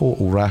this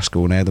total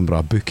rascal in Edinburgh,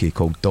 a bookie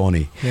called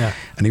Donny. Yeah.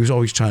 And he was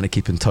always trying to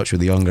keep in touch with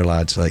the younger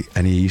lads,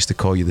 and he used to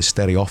call you the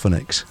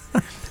Stereophonics.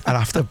 And I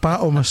have to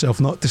battle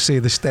myself not to say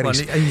the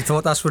Stereophonics. And you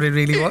thought that's what it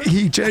really was?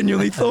 He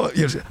genuinely thought,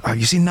 have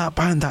you seen that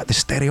band, the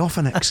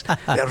Stereophonics?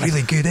 They're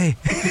really good, eh?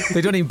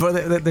 They don't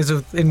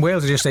even, in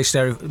Wales they just say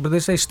stereo, but they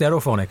say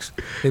Stereophonics.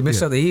 They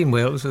miss out the E in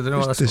Wales, so they don't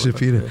know what that's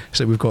disappearing.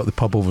 It's like we've got the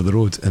pub over the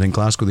road, and in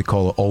Glasgow they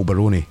call it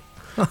Albaroni.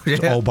 Oh,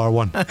 yeah. All bar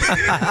one.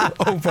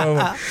 All bar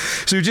one.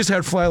 So we just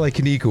heard Fly Like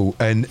an Eagle,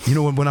 and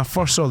when I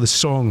first saw the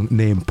song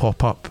name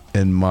pop up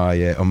in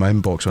my on my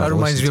inbox, that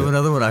reminds me of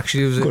another one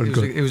actually.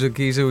 It was a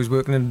geezer who was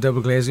working in a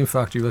double glazing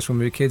factory with us when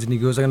we were kids, and he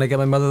goes, "I'm going to get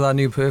my mother that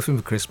new perfume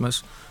for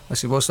Christmas." I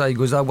said, "What's that?" He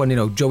goes, "That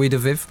one, Joey de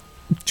Viv."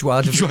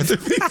 Joie de Viv.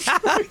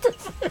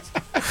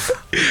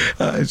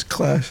 That is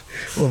class.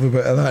 Love a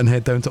bit of that and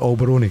head down to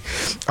Albaroni.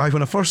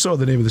 When I first saw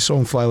the name of the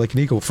song Fly Like an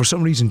Eagle, for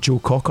some reason Joe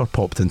Cocker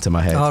popped into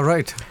my head. Oh,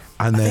 right.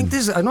 And I think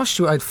this. I'm not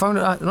sure. I'd found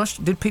it.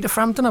 Did Peter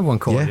Frampton have one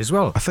called it as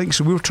well? I think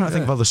so. We were trying to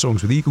think of other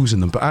songs with eagles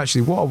in them, but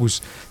actually, what I was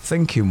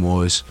thinking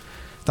was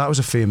that was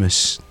a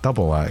famous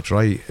double act,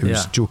 right? It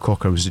was Joe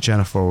Cocker. Was it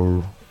Jennifer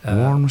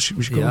Warren? Was she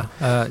called?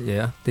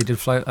 Yeah. They did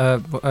fly.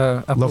 Up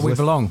Where We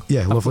Belong.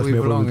 Yeah, Love With Me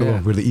Where We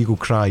Belong, where the eagle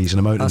cries in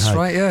a mountain high. That's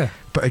right. Yeah.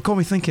 But it got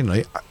me thinking,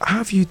 right?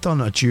 Have you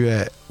done a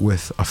duet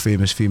with a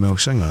famous female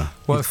singer?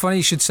 Well, it's funny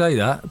you should say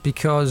that,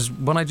 because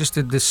when I just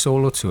did this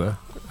solo tour,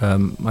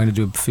 I'm going to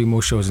do a few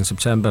more shows in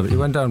September, but it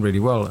went down really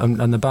well.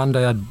 And the band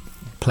I had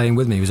playing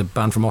with me was a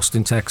band from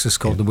Austin, Texas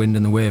called The Wind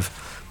and the Wave,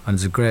 and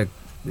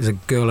there's a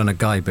girl and a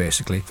guy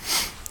basically,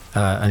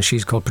 and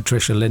she's called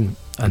Patricia Lynn,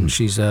 and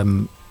she's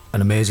an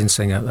amazing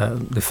singer.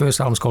 The first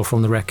album's called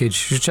From the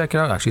Wreckage. You should check it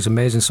out. Actually, it's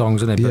amazing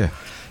songs in it. But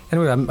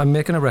anyway, I'm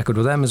making a record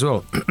with them as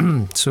well.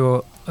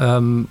 So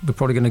we're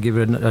probably going to give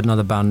it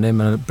another band name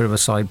and a bit of a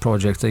side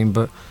project thing.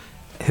 But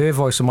her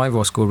voice and my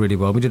voice go really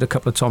well. We did a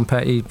couple of Tom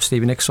Petty,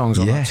 Stevie Nicks songs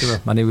on that tour,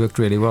 and it worked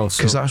really well.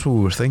 Because that's what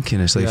we were thinking.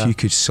 It's like if you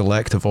could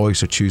select a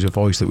voice or choose a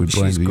voice that would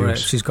blend with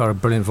yours. She's got a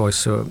brilliant voice,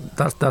 so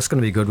that's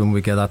going to be good when we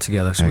get that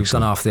together. So we've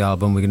done half the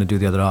album. We're going to do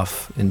the other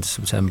half in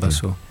September. Yeah.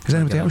 So is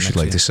anybody else you'd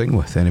like to sing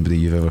with? Anybody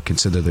you've ever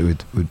considered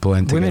that would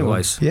blend together? Women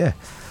wise, yeah.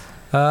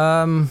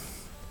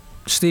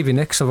 Stevie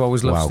Nicks. I've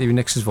always loved Stevie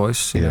Nicks'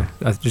 voice. You know,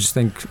 I just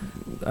think,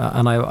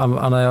 and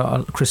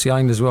I Chrissy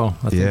Hynde as well.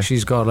 I think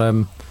she's got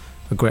a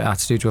great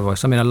attitude to her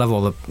voice. I mean, I love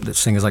all the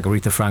singers like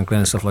Aretha Franklin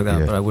and stuff like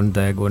that, but I wouldn't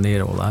dare go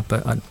near all that.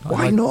 But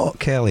why not,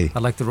 Kelly? I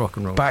like the rock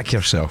and roll. Back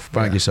yourself.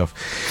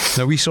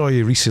 Now, we saw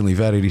you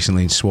very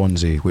recently in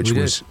Swansea, which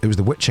was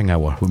the witching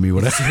hour when we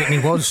were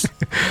It was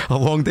a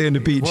long day on the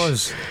beach. It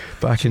was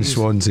back in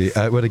Swansea.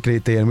 We had a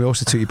great day, and we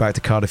also took you back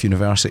to Cardiff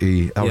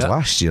University. That was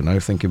last year. Now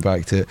thinking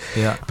back to it,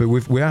 but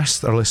we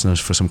asked our listeners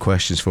for some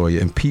questions for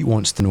you, and Pete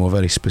wants to know a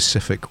very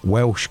specific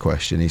Welsh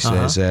question. He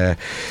says,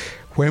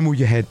 "When will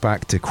you head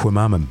back to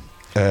Quimamam?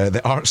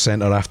 The arts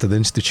centre after the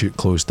institute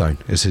closed down,"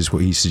 is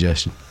what he's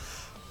suggesting.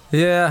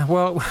 Yeah,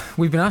 well,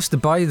 we've been asked to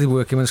buy the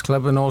Working Men's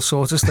Club and all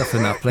sorts of stuff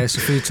in that place a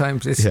few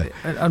times.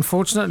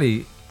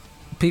 Unfortunately,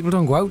 people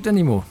don't go out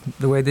anymore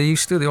the way they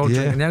used to. They all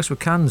drink in the house with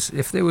cans.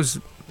 If there was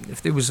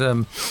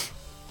a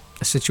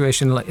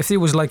situation like, if it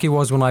was like it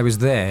was when I was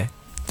there,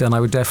 then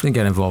I would definitely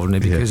get involved in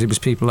it, because it was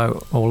people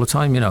out all the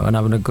time, and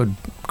having a good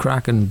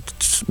crack and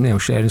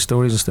sharing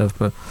stories and stuff.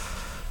 But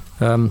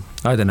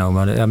I don't know,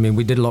 man. I mean,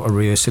 we did a lot of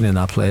rehearsing in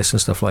that place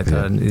and stuff like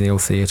that, and the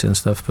old theatre and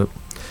stuff, but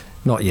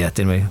not yet,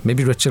 didn't we?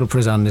 Maybe Richard will put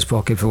his hand in his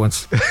pocket for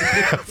once.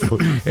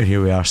 And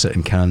here we are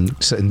sitting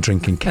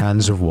drinking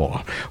cans of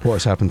water.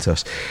 What's happened to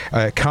us?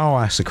 Carl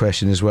asked the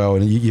question as well,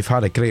 and you've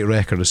had a great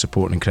record of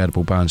supporting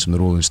incredible bands from the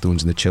Rolling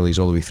Stones and the Chili's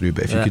all the way through,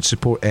 but if you could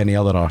support any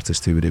other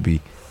artist, who would it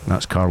be? And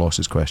that's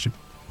Carlos's question.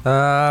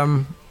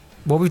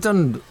 Well, we've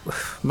done,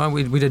 man,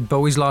 we did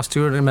Bowie's last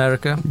tour in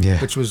America,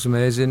 which was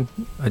amazing.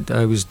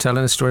 I was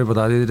telling a story about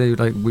that the other day.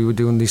 Like, we were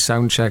doing these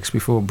sound checks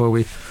before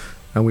Bowie,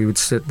 and we would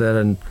sit there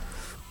and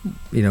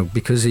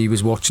because he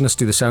was watching us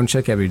do the sound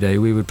check every day,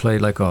 we would play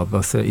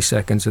about 30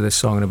 seconds of this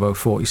song and about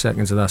 40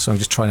 seconds of that song,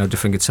 just trying out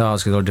different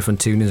guitars because there are different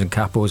tunings and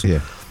capos.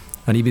 Yeah.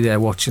 And he'd be there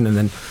watching, and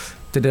then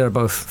did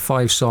about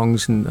 5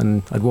 songs,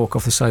 and I'd walk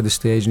off the side of the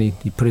stage, and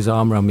he'd put his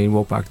arm around me and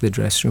walk back to the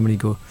dressing room, and he'd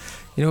go,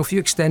 if you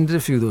extended a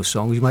few of those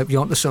songs, you might be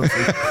onto something.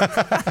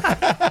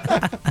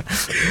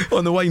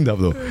 On the wind-up,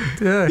 though.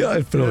 Yeah,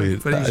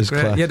 brilliant. But that is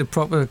great. class. He had a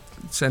proper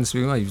sense of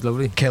humour. He was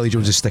lovely. Kelly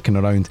Jones is sticking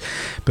around.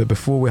 But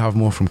before we have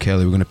more from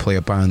Kelly, we're going to play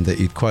a band that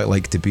you'd quite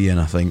like to be in,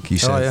 I think. You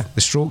said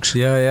The Strokes?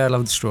 Yeah, I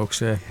love The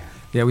Strokes, yeah.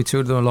 Yeah, we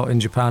toured them a lot in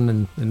Japan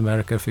and in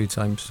America a few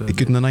times. So. Are you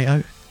good in the night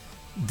out?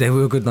 They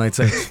were good nights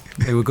out.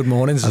 They were good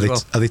mornings as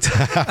well.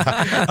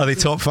 Are they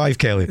top 5,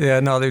 Kelly? Yeah,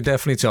 no, they're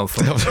definitely top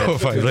 5.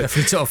 Top 5, right.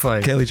 Definitely top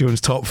 5. Kelly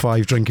Jones' top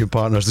 5 drinking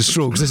partners. The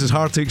Strokes. This is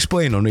Hard to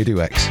Explain on Radio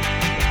X.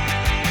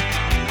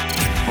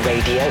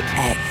 Radio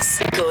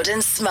X. Good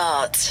and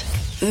Smart.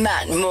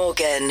 Matt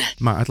Morgan.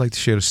 Matt, I'd like to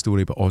share a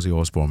story about Ozzy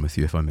Osbourne with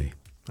you, if I may.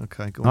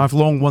 Okay, go on. I've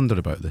long wondered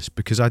about this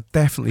because I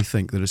definitely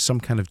think there is some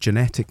kind of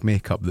genetic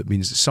makeup that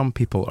means that some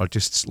people are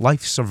just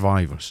life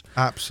survivors.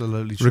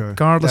 Absolutely true.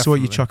 Regardless of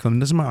what you chuck them, it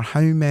doesn't matter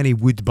how many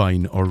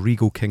Woodbine or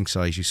Regal King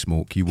Size you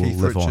smoke, you will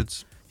Keith live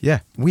Richards. on. Yeah,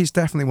 he's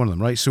definitely one of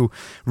them, right? So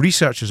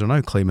researchers are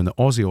now claiming that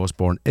Ozzy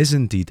Osbourne is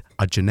indeed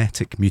a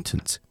genetic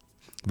mutant,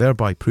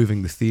 thereby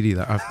proving the theory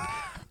that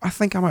I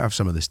think I might have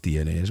some of this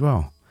DNA as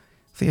well.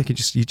 I think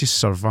you just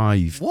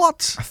survive.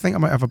 What? I think I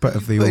might have a bit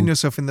of the putting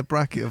yourself in the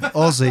bracket of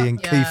Ozzy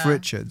and Keith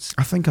Richards.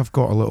 I think I've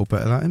got a little bit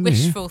of that in me.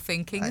 Wishful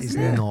thinking,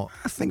 isn't it? Not.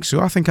 I think so.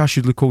 I think I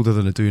should look older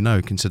than I do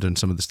now, considering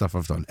some of the stuff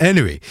I've done.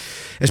 Anyway,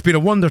 it's been a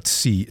wonder to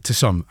see, to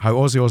some, how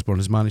Ozzy Osbourne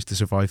has managed to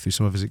survive through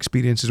some of his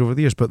experiences over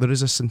the years, but there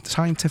is a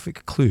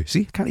scientific clue.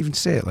 See, I can't even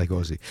say it like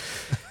Ozzy.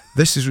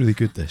 This is really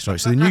good, this, right?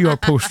 So the New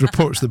York Post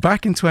reports that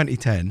back in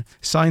 2010,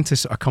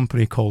 scientists at a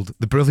company called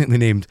the brilliantly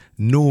named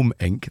Gnome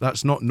Inc.,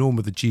 that's not Gnome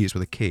with a G, it's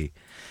with a K,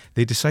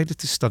 they decided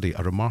to study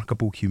a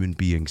remarkable human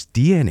being's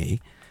DNA,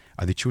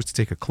 and they chose to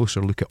take a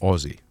closer look at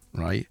Ozzy,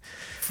 right?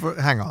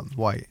 Hang on,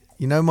 wait.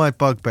 You know my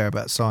bugbear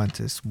about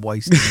scientists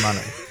wasting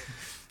money?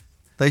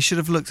 They should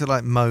have looked at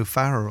like Mo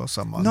Farah or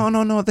someone.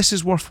 No. This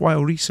is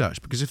worthwhile research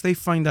because if they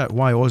find out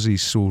why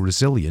Ozzy's so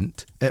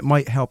resilient, it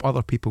might help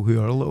other people who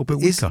are a little bit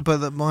weaker.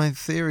 But my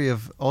theory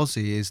of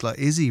Ozzy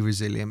is he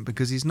resilient?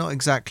 Because he's not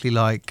exactly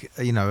like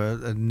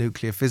a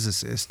nuclear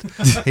physicist.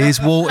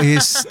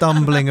 He's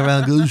stumbling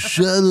around, goes,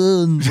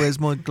 Sharon, where's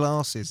my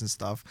glasses and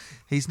stuff.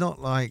 He's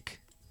not like.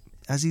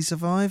 Has he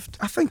survived?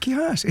 I think he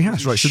has. He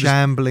has, right. So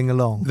shambling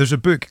along. There's a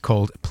book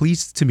called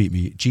Pleased to Meet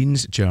Me,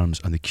 Genes,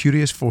 Germs and the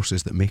Curious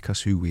Forces That Make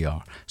Us Who We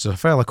Are. So a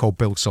fella called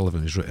Bill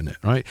Sullivan has written it,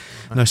 right?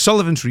 Now,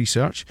 Sullivan's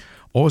research,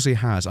 Ozzy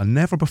has a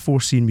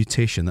never-before-seen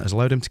mutation that has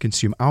allowed him to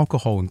consume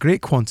alcohol in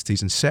great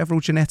quantities and several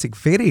genetic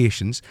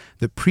variations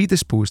that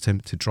predisposed him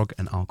to drug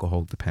and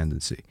alcohol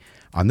dependency.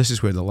 And this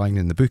is where the line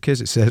in the book is.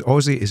 It says,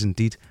 Ozzy is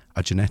indeed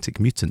a genetic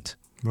mutant.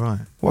 Right.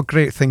 What a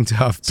great thing to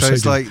have. So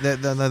it's like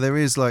there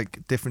is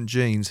like different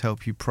genes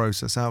help you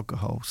process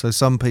alcohol. So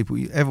some people,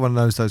 everyone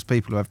knows those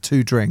people who have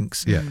 2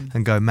 drinks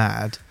and go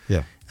mad.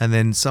 Yeah. And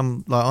then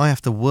some, like I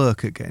have to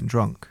work at getting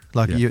drunk.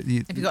 Like Have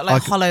you got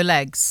like hollow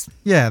legs?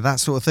 Yeah, that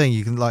sort of thing.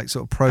 You can like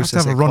sort of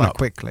process it quite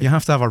quickly. You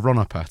have to have a run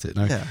up at it.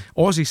 Now, yeah.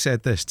 Ozzy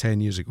said this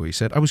 10 years ago. He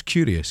said, I was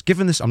curious,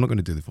 given this, I'm not going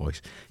to do the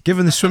voice,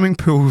 given the swimming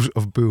pools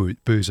of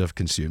booze I've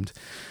consumed,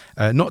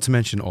 not to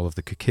mention all of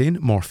the cocaine,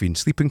 morphine,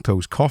 sleeping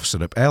pills, cough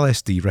syrup,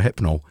 LSD,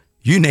 Rohypnol,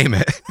 you name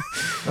it.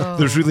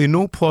 There's really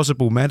no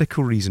plausible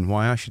medical reason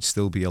why I should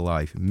still be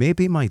alive.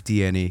 Maybe my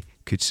DNA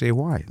could say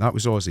why. That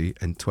was Ozzy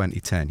in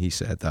 2010. He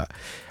said that.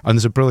 And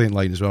there's a brilliant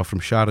line as well from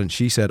Sharon.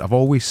 She said, I've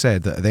always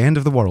said that at the end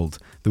of the world,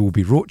 there will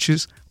be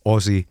roaches,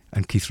 Ozzy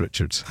and Keith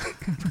Richards.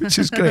 Which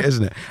is great,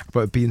 isn't it?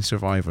 About being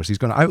survivors. He's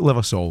going to outlive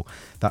us all.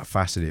 That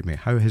fascinated me,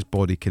 how his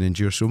body can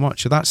endure so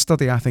much. So that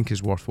study, I think,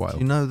 is worthwhile.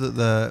 You know that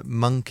the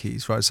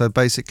monkeys, right? So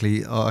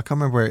basically, I can't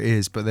remember where it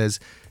is, but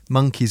there's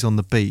monkeys on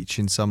the beach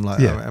in some,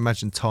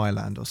 imagine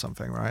Thailand or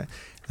something, right?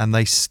 And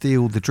they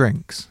steal the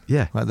drinks.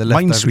 Yeah. Right, the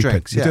leftover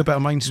drinks. You do a bit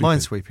of mind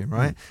sweeping,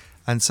 right?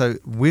 And so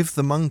with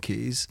the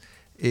monkeys,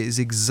 it is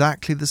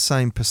exactly the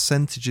same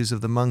percentages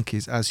of the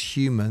monkeys as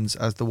humans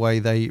as the way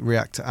they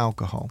react to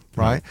alcohol,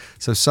 right?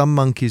 So some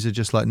monkeys are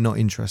just like not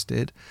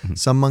interested. Mm-hmm.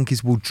 Some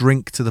monkeys will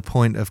drink to the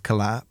point of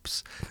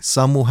collapse.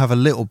 Some will have a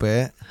little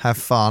bit, have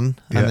fun,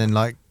 and then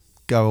like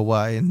go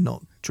away and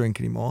not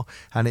drink anymore.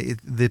 And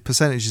the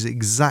percentage is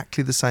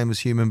exactly the same as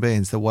human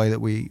beings, the way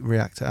that we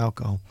react to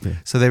alcohol. Yeah.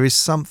 So there is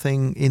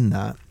something in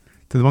that.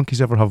 Do the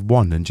monkeys ever have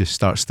one and just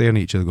start staring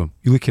at each other going,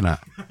 you looking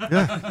at?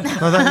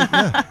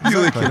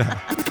 You looking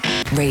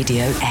at?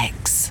 Radio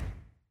X.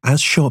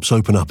 As shops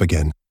open up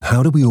again,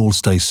 how do we all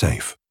stay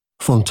safe?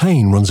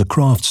 Fontaine runs a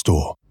craft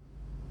store.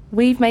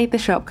 We've made the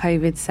shop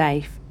COVID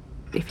safe.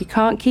 If you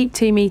can't keep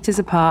 2 metres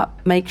apart,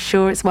 make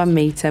sure it's 1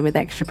 metre with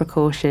extra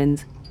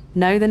precautions.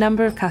 Know the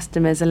number of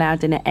customers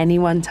allowed in at any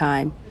one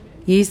time.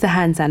 Use the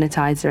hand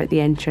sanitizer at the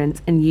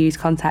entrance and use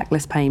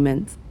contactless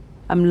payments.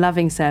 I'm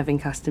loving serving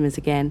customers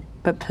again,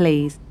 but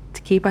please,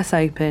 to keep us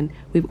open,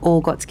 we've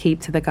all got to keep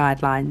to the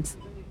guidelines.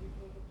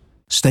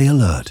 Stay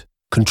alert.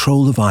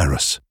 Control the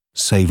virus.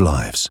 Save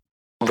lives.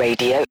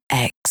 Radio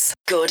X.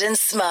 Good and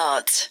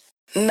smart.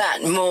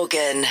 Matt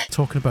Morgan.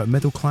 Talking about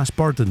middle-class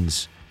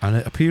burdens, and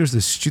it appears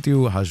the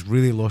studio has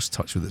really lost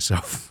touch with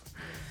itself.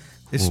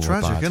 It's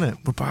tragic, isn't it?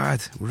 We're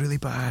bad. We're really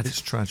bad.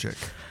 It's tragic.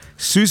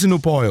 Susan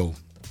O'Boyle.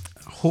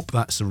 I hope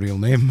that's the real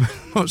name,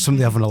 not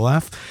somebody having a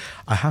laugh.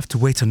 I have to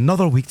wait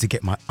another week to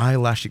get my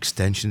eyelash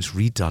extensions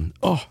redone.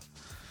 Oh.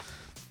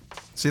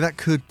 See, that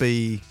could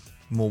be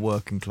more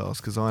working class,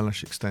 because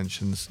eyelash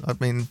extensions, I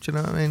mean, do you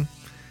know what I mean?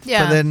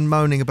 Yeah. But then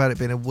moaning about it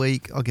being a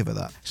week, I'll give her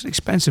that. It's an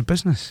expensive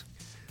business.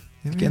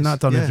 It Getting is. that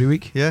done every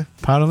week. Yeah.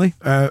 Apparently.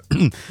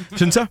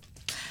 Shinta?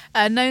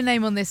 No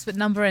name on this, but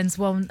number ends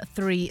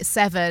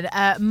 137.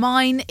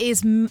 Mine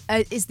is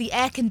the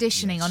air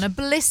conditioning. On a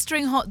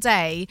blistering hot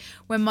day,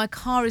 when my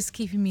car is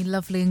keeping me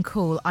lovely and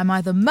cool, I'm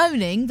either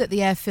moaning that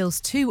the air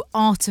feels too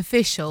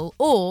artificial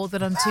or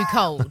that I'm too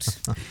cold.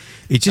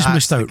 He just That's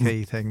missed out. the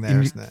key thing there,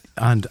 isn't it?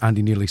 And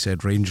Andy nearly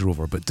said Range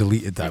Rover, but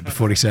deleted that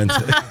before he sent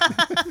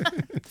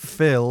it.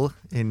 Phil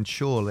in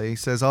Chorley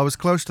says, I was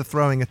close to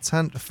throwing a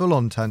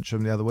full-on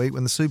tantrum the other week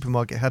when the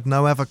supermarket had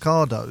no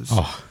avocados.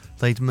 Oh.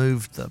 They'd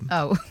moved them.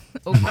 Oh,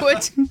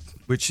 awkward.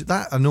 Which,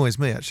 that annoys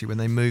me, actually, when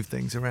they move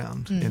things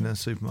around in a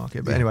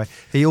supermarket. But anyway,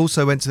 he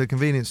also went to the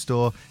convenience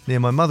store near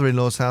my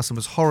mother-in-law's house and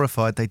was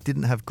horrified they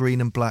didn't have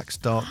Green and Black's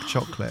dark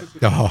chocolate.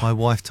 Oh. My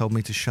wife told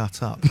me to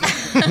shut up.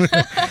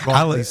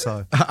 Rightly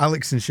so.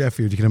 Alex in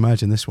Sheffield, you can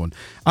imagine this one.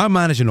 I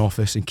manage an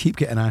office and keep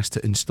getting asked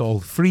to install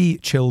free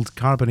chilled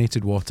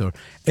carbonated water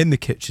in the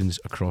kitchens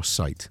across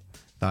site.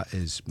 That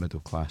is middle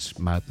class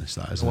madness,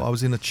 that isn't Well, it? I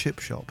was in a chip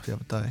shop the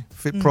other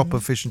day,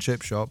 proper fish and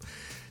chip shop.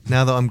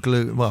 Now that I'm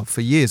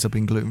for years I've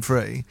been gluten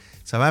free,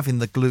 so having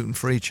the gluten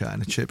free chat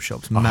in a chip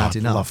shop's mad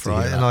I'd love enough, to hear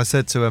right? that. And I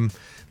said to him,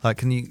 like,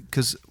 can you?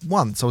 Because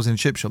once I was in a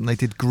chip shop and they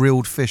did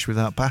grilled fish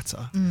without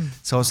batter,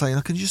 so I was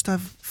saying, can you just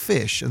have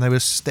fish? And they were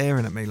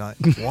staring at me like,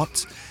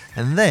 what?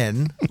 And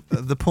then,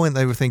 at the point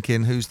they were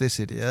thinking, who's this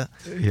idiot?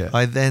 Yeah.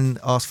 I then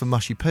asked for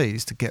mushy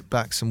peas to get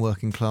back some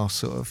working class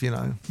sort of,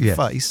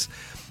 face.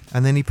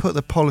 And then he put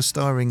the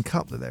polystyrene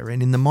cup that they're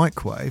in the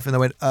microwave, and they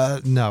went,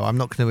 no, I'm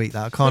not going to eat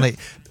that. I can't eat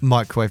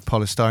microwave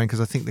polystyrene because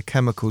I think the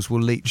chemicals will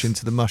leach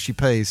into the mushy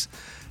peas.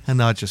 And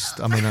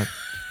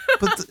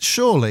but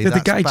surely Did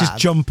that's the guy bad. just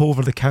jump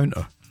over the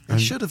counter? He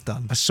should have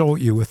done.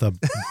 Assault you with a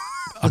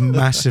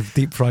massive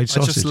deep fried I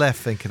sausage. just left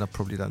thinking I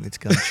probably don't need to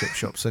go to chip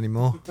shops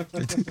anymore.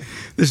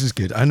 This is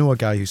good. I know a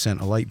guy who sent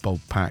a light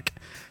bulb pack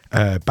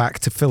back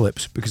to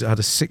Philips because it had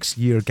a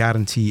 6-year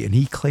guarantee and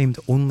he claimed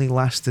only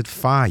lasted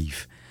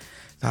 5.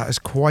 That is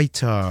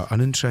quite an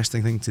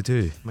interesting thing to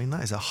do. I mean,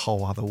 that is a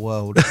whole other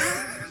world.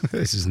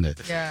 This isn't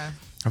it? Yeah.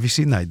 Have you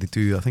seen that? They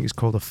do, I think it's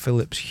called a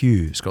Philips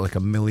Hue. It's got like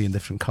 1 million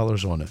different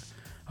colours on it.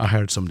 I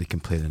heard somebody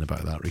complaining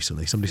about that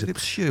recently. Somebody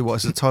Philips Hue, what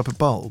is the type of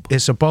bulb?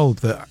 It's a bulb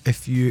that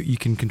if you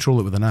can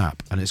control it with an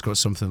app, and it's got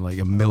something like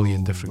 1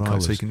 million different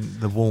colours. So you can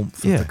the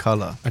warmth of the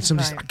colour. And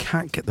somebody said, I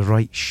can't get the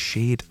right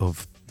shade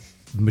of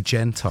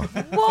magenta.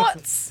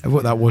 What?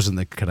 Well, that wasn't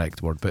the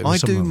correct word, but it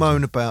was I do something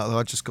moan about.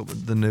 I just got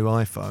the new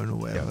iPhone or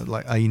whatever,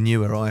 like a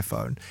newer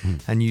iPhone,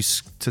 and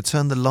to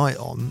turn the light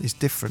on is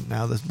different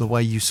now. The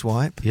way you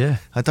swipe. Yeah.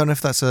 I don't know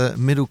if that's a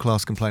middle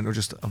class complaint or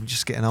just I'm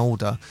just getting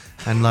older,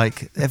 and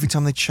like every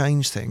time they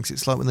change things,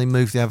 it's like when they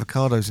move the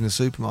avocados in the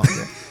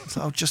supermarket. It's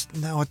like,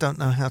 I don't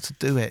know how to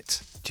do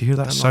it. Do you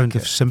hear that sound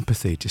of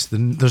sympathy? Just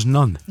there's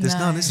none. There's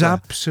none. There's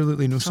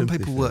absolutely no Some sympathy.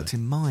 people worked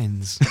in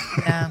mines.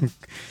 Yeah.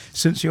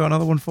 Since you got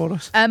another one for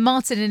us?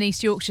 Martin in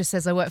East Yorkshire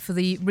says, I work for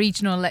the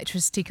regional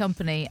electricity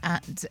company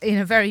in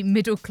a very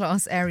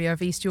middle-class area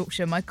of East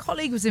Yorkshire. My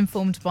colleague was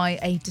informed by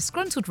a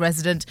disgruntled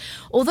resident,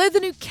 although the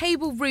new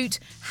cable route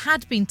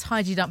had been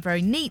tidied up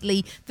very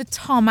neatly, the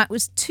tarmac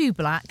was too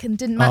black and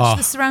didn't match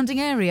the surrounding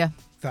area.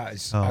 That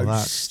is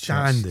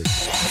outstanding.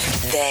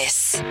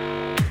 This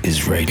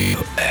is Radio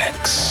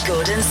X.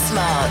 Good and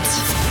smart.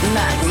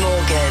 Matt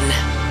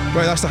Morgan.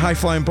 Right, that's the High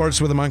Flying Birds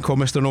with a man called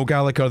Mr. Noel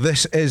Gallagher.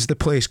 This is the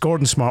place,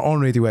 Gordon Smart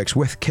on Radio X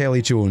with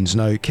Kelly Jones.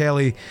 Now,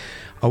 Kelly,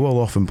 I will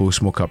often blow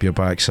smoke up your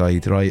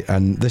backside, right?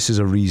 And this is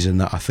a reason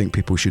that I think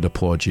people should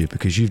applaud you,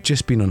 because you've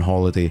just been on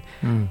holiday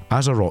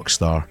as a rock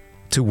star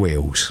to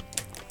Wales.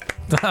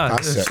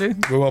 That's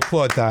it. We'll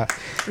applaud that.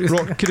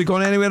 Rock could have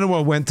gone anywhere in the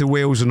world, went to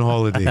Wales on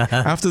holiday.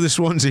 After the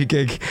Swansea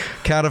gig,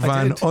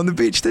 caravan on the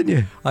beach, didn't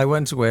you? I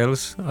went to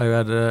Wales. I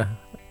had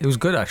it was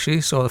good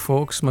actually. Saw the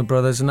folks, my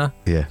brothers and that.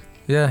 Yeah.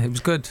 Yeah, it was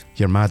good.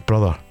 Your mad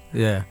brother.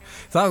 Yeah.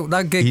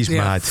 That gig. He's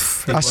mad.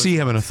 I see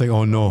him and I think,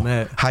 oh no,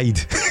 mate. Hide.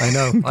 I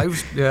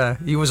know.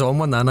 He was on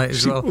one that night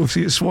as well.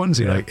 See at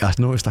Swansea, like I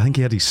noticed. I think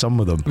he had his son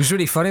with him. It was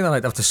really funny that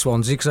night after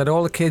Swansea because I had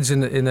all the kids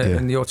in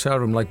the hotel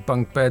room, like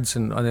bunk beds,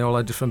 and they all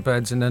had different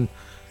beds, and then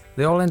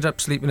they all ended up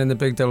sleeping in the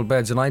big double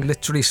beds, and I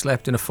literally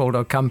slept in a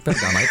fold-out camp bed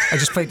that night. I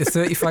just played to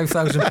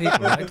 35,000 people,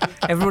 right?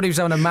 Everybody was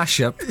having a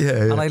mash-up,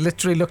 and I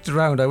literally looked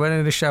around. I went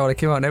in the shower, I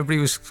came out, and everybody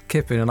was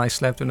kipping, and I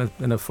slept in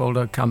a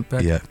fold-out camp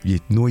bed. Yeah,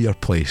 you know your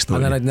place, don't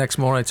you? And then next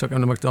morning I took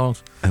him to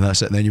McDonald's. And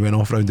that's it, and then you went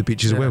off around the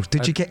beaches of Wales.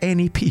 Did you get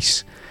any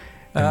peace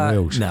in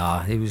Wales?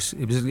 Nah, it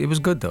was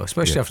good though,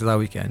 especially after that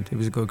weekend. It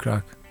was a good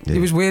crack. Yeah. It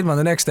was weird, man.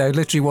 The next day, I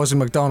literally was in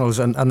McDonald's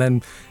and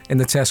then in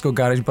the Tesco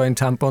garage buying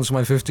tampons for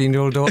my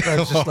 15-year-old daughter. I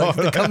was just like,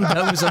 the come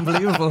down was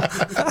unbelievable.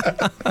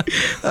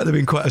 That'd have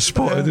been quite a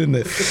spot, didn't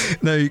it?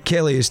 Now,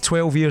 Kelly, it's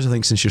 12 years, I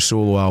think, since your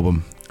solo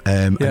album.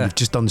 And you've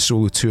just done the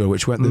solo tour,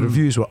 which the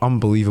reviews were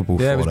unbelievable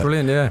for it. Yeah, it was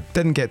brilliant, yeah.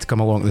 Didn't get to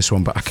come along to this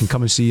one, but I can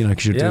come and see you now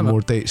because you're doing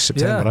more dates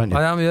September, aren't you?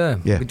 I am, yeah.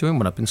 We're doing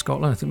one up in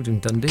Scotland. I think we're doing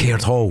Dundee.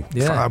 Caird Hall.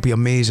 Yeah. That'd be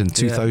amazing,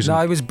 2000. No,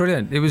 it was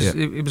brilliant. It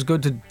was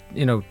good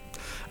to,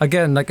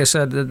 again, like I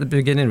said at the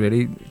beginning,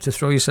 really, to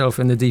throw yourself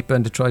in the deep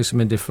end, to try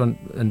something different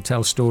and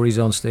tell stories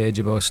on stage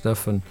about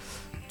stuff and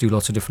do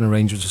lots of different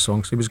arrangements of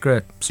songs. It was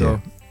great. So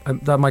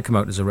that might come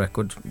out as a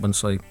record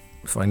once I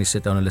finally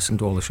sit down and listen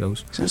to all the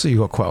shows. Sounds like you've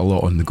got quite a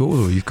lot on the go,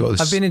 though. You've got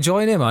this... I've been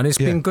enjoying it, man. It's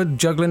been good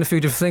juggling a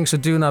few different things. So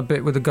doing that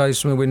bit with the guys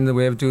from Winning the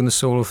Wave, doing the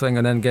solo thing,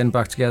 and then getting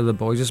back together with the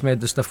boys, just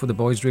made the stuff with the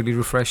boys really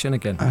refreshing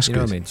again. That's you good.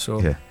 know what I mean? So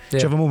Do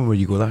you have a moment where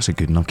you go, that's a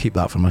good one, I'll keep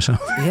that for myself?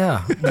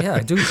 Yeah, I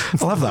do.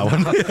 I love that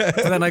one. But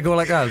then I go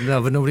like,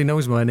 no, but nobody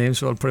knows my name,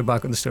 so I'll put it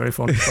back on the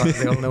styrofoam.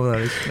 They all know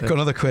that is. Got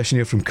another question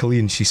here from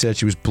Colleen. She said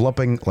she was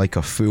blubbing like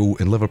a fool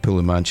in Liverpool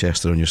and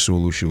Manchester on your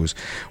solo shows.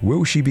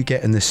 Will she be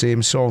getting the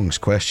same songs? ?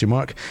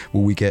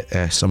 Will we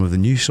get some of the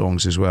new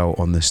songs as well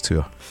on this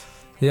tour?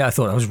 Yeah, I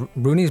thought I was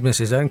Rooney's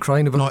missus and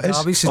crying about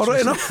Derby situation. All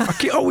right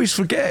enough. I always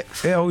forget.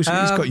 He's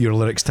got your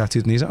lyrics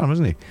tattooed in his arm,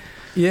 hasn't he?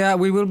 Yeah,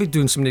 we will be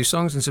doing some new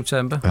songs in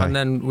September, and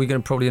then we're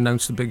going to probably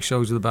announce the big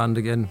shows of the band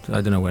again.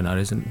 I don't know when that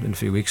is, in a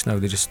few weeks now.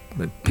 They're just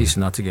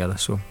piecing that together.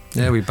 So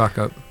we back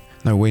up.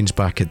 Now Wayne's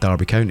back at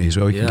Derby County as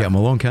well. You can get him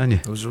along, can you?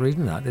 I was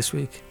reading that this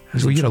week.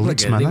 Well, you're a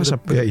licks man. That's a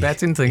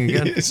betting thing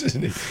again. Yes,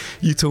 isn't he?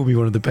 You told me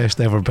one of the best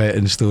ever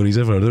betting stories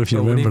ever. I don't know if you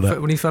remember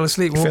that. When he fell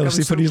asleep, on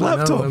his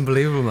laptop.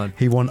 Unbelievable, man.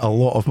 He won a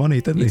lot of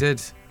money, didn't he? He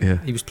did. Yeah.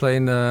 He was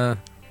playing.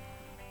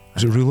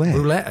 Was it roulette?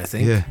 Roulette, I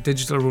think. Yeah.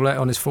 Digital roulette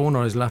on his phone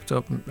or his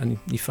laptop, and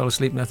he fell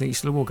asleep, and I think he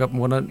still woke up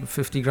and won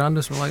 50 grand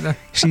or something like that.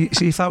 See,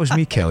 if that was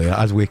me, Kelly,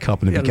 I'd wake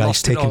up and there'd be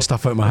guys taking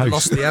stuff out of my house.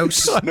 Lost the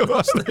house. I know,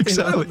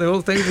 exactly. The whole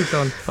thing was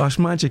done. Oh, it's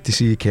magic to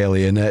see you,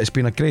 Kelly, and it's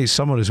been a great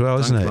summer as well,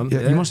 isn't it?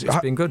 Yeah,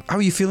 it's been good. How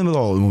are you feeling with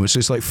all at the moment? So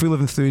it's like full of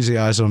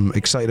enthusiasm,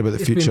 excited about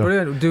the future.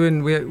 It's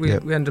been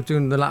brilliant. We end up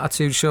doing the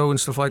Latitude show and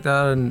stuff like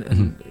that,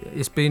 and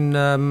it's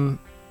been.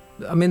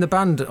 I mean, the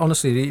band,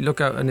 honestly, you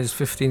look out and there's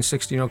 15,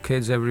 16-year-old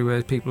kids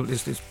everywhere. People,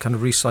 it's kind of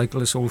recycle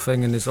this whole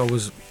thing, and there's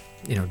always,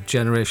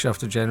 generation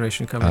after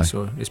generation coming.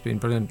 So it's been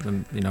brilliant,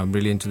 and I'm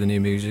really into the new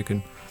music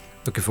and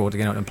looking forward to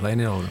getting out and playing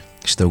it all.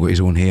 Still got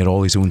his own hair,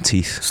 all his own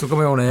teeth. Still got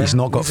my own hair. He's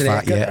not got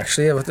fat yet.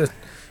 Actually, I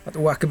had to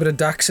whack a bit of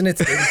Dax in it,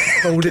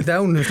 hold it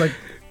down.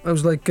 I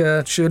was like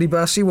Shirley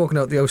Bassey walking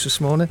out the house this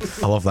morning.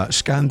 I love that.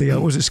 Scandia.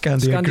 What was it?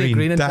 Scandia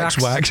Green and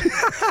Dax wax.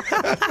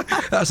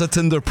 That's a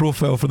Tinder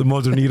profile for the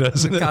modern era,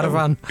 isn't it?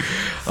 Caravan.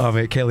 Oh,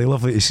 mate, Kelly,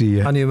 lovely to see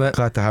you. And you, mate.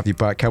 Glad to have you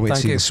back. Can't wait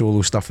to see the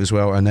solo stuff as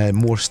well, and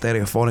more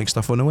stereophonic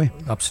stuff on the way.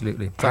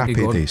 Absolutely. Happy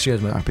days.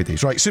 Cheers, mate. Happy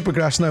days. Right,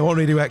 Supergrass now on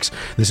Radio X.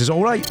 This is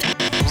All Right.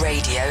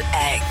 Radio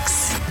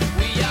X.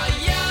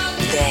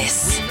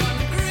 This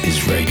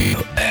is Radio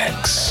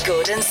X.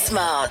 Good and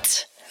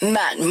Smart.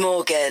 Matt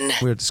Morgan.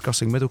 We're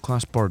discussing middle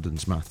class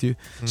burdens, Matthew.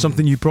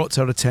 Something you brought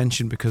to our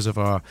attention because of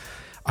a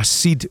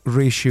seed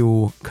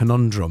ratio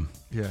conundrum.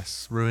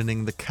 Yes,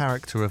 ruining the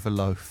character of a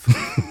loaf.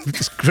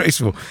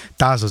 Disgraceful.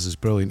 Daz's is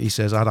brilliant. He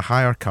says, I had a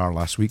hire car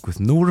last week with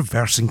no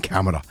reversing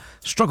camera.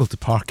 Struggled to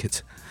park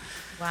it.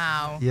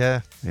 Wow.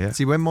 Yeah.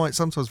 See,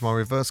 sometimes my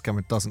reverse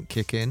camera doesn't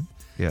kick in.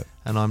 Yeah.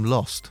 And I'm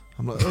lost.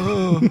 I'm like,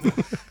 oh.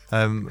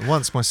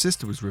 Once my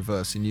sister was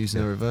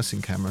using a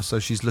reversing camera, so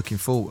she's looking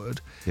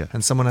forward,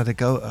 and someone had a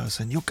go at her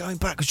saying, "You're going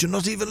back because you're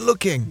not even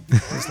looking."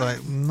 It's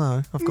like,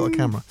 no, I've got a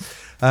camera.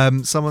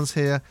 Someone's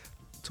here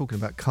talking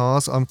about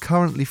cars. I'm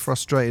currently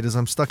frustrated as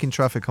I'm stuck in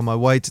traffic on my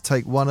way to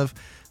take one of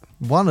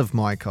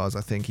my cars,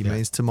 I think he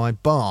means, to my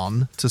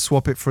barn to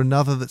swap it for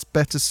another that's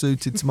better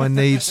suited to my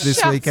needs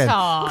this weekend.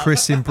 Up.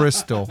 Chris in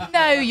Bristol.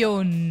 No,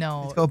 you're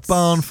not. He's got a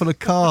barn full of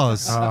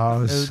cars.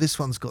 This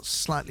one's got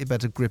slightly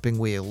better gripping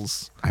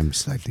wheels. I'm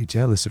slightly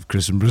jealous of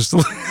Chris in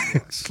Bristol.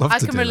 I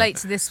can relate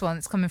to this one.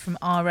 It's coming from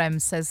RM.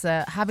 Says,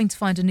 having to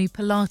find a new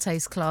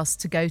Pilates class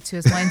to go to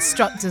as my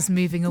instructor's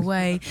moving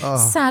away.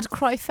 Sad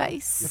cry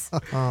face.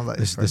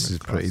 This is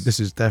pretty. This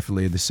is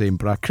definitely in the same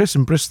bracket. Chris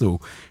in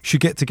Bristol should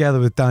get together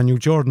with Daniel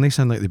Jordan. They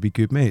sound like they'd be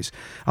good mates.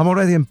 I'm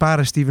already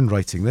embarrassed even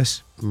writing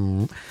this,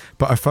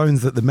 but I found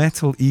that the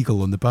metal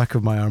eagle on the back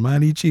of my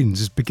Armani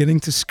jeans is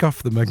beginning to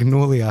scuff the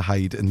magnolia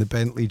hide in the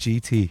Bentley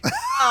GT.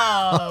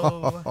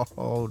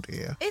 Oh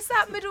dear. Is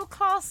that middle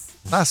class?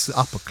 That's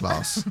upper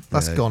class.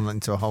 That's gone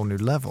into a whole new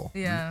level.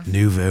 Yeah.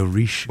 Nouveau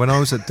riche. When I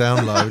was at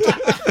Download.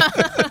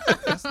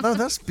 No,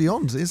 that's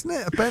beyond, isn't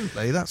it? A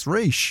Bentley, that's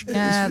riche.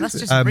 Yeah, that's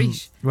just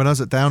riche. When I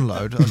was at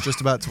Download, I was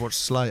just about to watch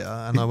Slayer,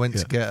 and I went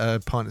to get a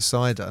pint of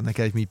cider, and they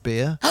gave me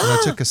beer, and I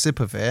took a sip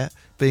of it.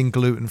 being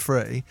gluten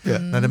free. Yeah.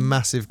 And had a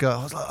massive go.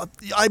 I was like,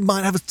 I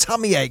might have a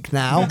tummy ache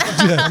now.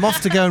 I'm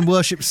off to go and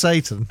worship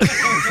Satan.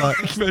 Like,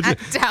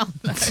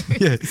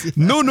 Download.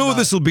 No,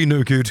 this will be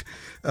no good.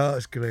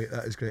 That's great.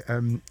 That is great.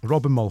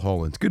 Robin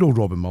Mulholland, good old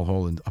Robin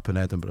Mulholland up in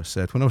Edinburgh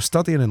said, when I was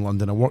studying in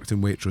London, I worked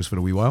in Waitrose for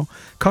a wee while.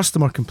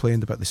 Customer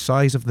complained about the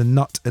size of the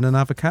nut in an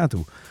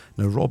avocado.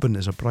 Now, Robin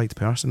is a bright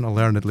person, a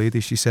learned lady.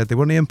 She said they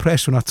weren't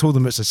impressed when I told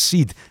them it's a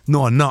seed,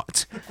 not a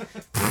nut.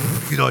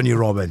 Good on you,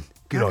 Robin.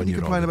 Good on you,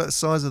 complain Robin. about the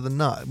size of the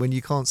nut when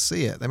you can't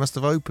see it. They must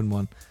have opened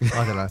one.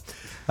 I don't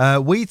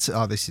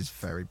know. This is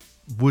very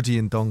Woody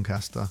and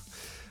Doncaster.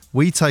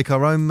 We take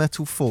our own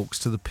metal forks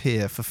to the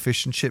pier for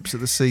fish and chips at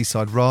the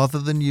seaside rather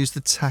than use the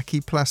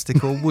tacky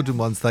plastic or wooden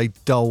ones they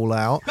dole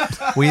out.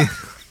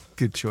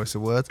 Good choice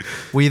of words.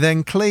 We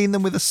then clean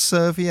them with a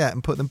serviette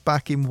and put them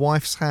back in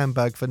wife's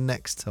handbag for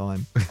next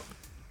time.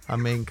 I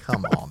mean,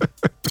 come on.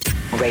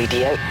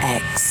 Radio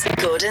X.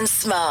 Good and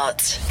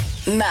smart.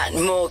 Matt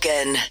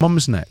Morgan.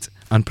 Mumsnet,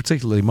 and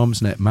particularly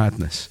Mumsnet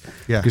madness.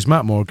 Yeah. Because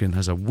Matt Morgan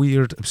has a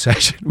weird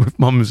obsession with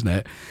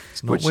Mumsnet.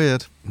 It's not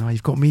weird. No,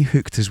 you've got me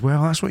hooked as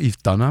well. That's what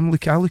you've done. I'm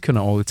looking at it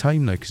all the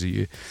time now because of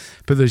you.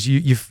 But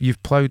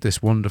you've ploughed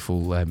this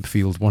wonderful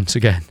field once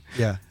again.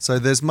 Yeah. So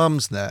there's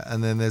Mumsnet,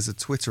 and then there's a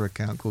Twitter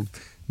account called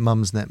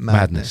Mumsnet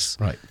Madness.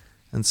 Right.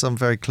 And some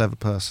very clever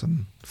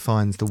person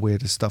finds the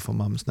weirdest stuff on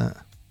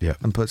Mumsnet. Yeah.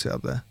 And puts it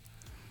up there.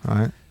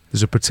 Right.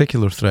 There's a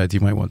particular thread you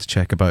might want to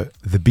check about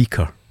the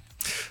beaker.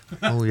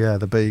 Oh yeah,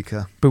 the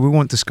beaker. But we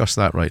won't discuss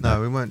that right now.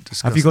 No, we won't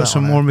discuss. Have you got that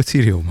some on more air.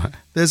 material, Matt?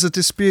 There's a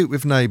dispute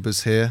with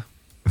neighbours here.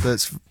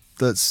 That's.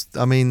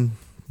 I mean,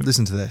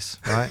 listen to this,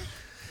 right?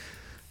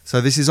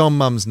 So this is on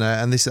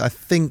Mumsnet, and this I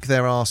think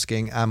they're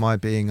asking, "Am I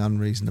being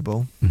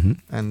unreasonable?" Mm-hmm.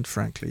 And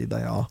frankly,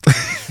 they are.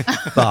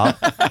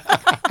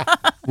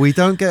 But we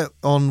don't get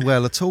on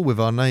well at all with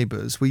our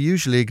neighbours. We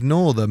usually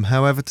ignore them.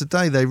 However,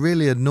 today they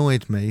really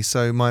annoyed me,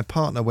 so my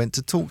partner went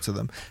to talk to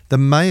them. The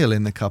male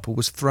in the couple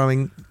was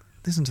throwing.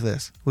 Listen to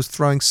this, was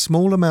throwing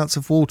small amounts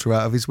of water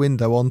out of his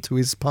window onto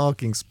his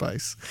parking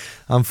space.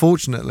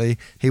 Unfortunately,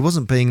 he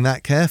wasn't being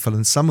that careful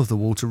and some of the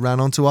water ran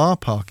onto our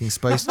parking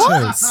space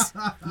too.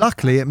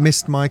 Luckily, it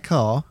missed my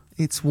car.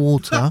 It's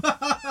water.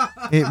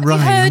 It rains. You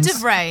heard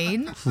of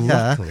rain?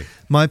 Yeah. Luckily.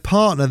 My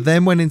partner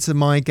then went into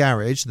my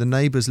garage. The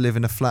neighbours live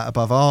in a flat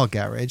above our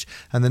garage,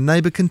 and the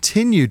neighbour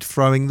continued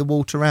throwing the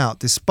water out,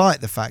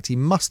 despite the fact he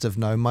must have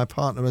known my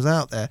partner was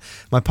out there.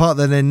 My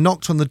partner then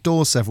knocked on the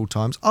door several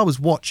times. I was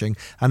watching,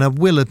 and I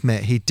will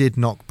admit he did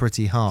knock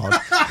pretty hard.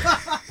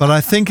 But I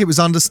think it was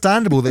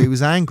understandable that he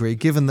was angry,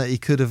 given that he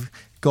could have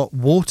got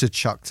water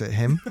chucked at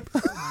him.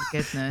 Oh,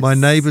 goodness. My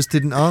neighbours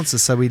didn't answer,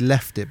 so we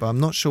left it, but I'm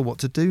not sure what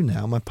to do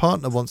now. My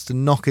partner wants to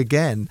knock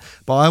again,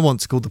 but I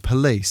want to call the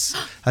police,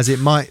 as it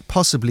might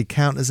possibly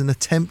count as an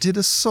attempted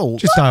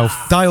assault. Just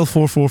dial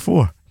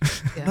 444.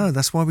 Yeah. No,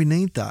 that's why we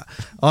need that.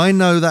 I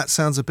know that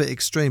sounds a bit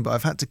extreme, but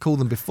I've had to call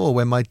them before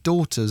when my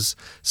daughters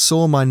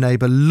saw my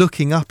neighbour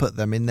looking up at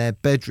them in their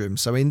bedroom,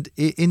 so it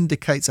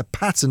indicates a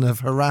pattern of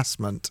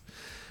harassment.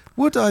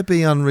 Would I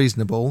be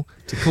unreasonable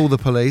to call the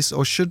police,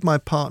 or should my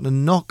partner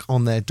knock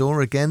on their door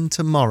again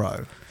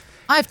tomorrow?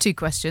 I have two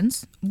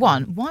questions.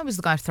 One, why was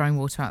the guy throwing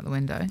water out the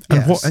window?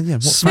 And Yes.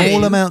 what Small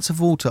Two. amounts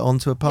of water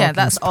onto a parking Yeah,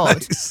 that's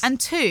space. odd.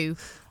 And two,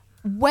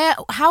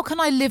 how can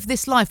I live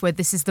this life where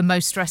this is the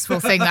most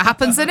stressful thing that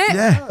happens in it?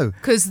 Yeah.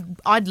 Because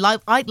I'd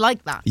like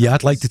that. Yeah,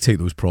 I'd like to take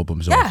those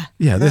problems on. Yeah.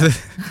 Yeah.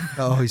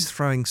 Oh, he's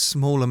throwing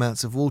small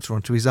amounts of water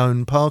onto his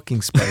own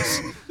parking space.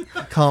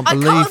 Can't I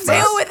believe can't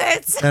that. deal with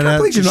it. And,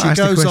 believe you've not she asked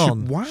the goes question,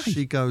 on. why?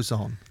 She goes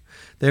on.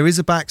 There is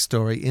a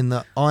backstory in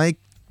that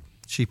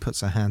she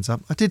puts her hands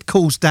up. I did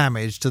cause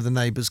damage to the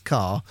neighbour's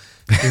car,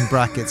 in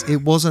brackets. It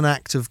was an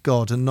act of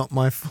God and not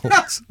my fault.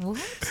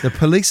 The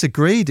police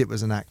agreed it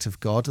was an act of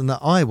God and that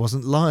I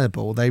wasn't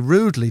liable. They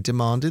rudely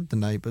demanded, the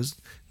neighbours,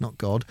 not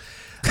God,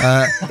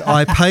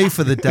 I pay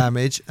for the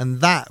damage,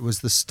 and that was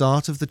the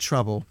start of the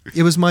trouble.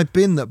 It was my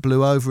bin that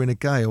blew over in a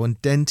gale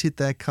and dented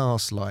their car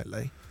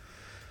slightly.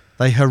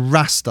 They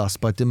harassed us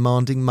by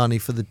demanding money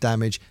for the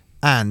damage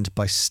and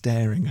by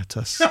staring at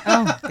us.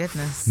 Oh,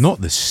 goodness.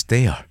 Not the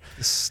stare.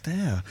 The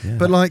stare. Yeah.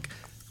 But like,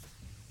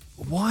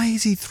 why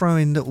is he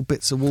throwing little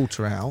bits of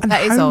water out?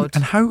 That is odd.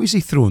 And how is he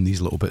throwing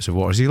these little bits of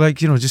water? Is he like,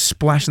 just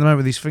splashing them out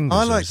with his fingers?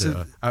 I or like is it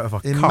to out of a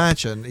cup?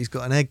 imagine he's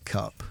got an egg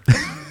cup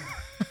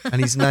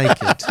and he's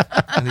naked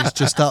and he's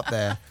just up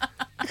there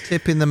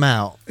tipping them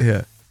out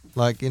Yeah.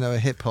 like, a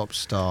hip hop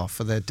star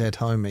for their dead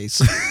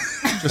homies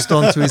just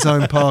onto his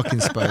own parking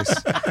space.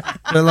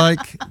 But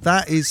like,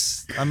 that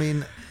is,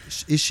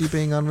 is she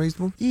being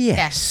unreasonable?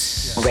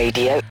 Yes.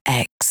 Radio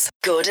X.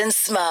 Good and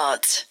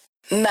smart.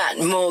 Matt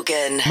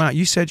Morgan. Matt,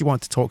 you said you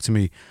wanted to talk to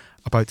me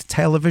about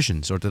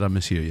televisions, or did I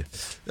mishear you?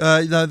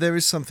 No, there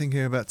is something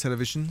here about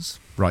televisions.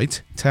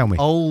 Right. Tell me.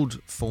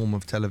 Old form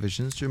of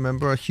televisions. Do you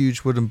remember a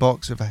huge wooden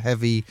box with a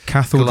heavy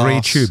Cathode ray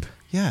glass? tube.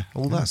 Yeah,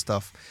 all that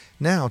stuff.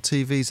 Now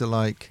TVs are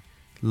like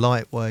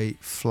lightweight,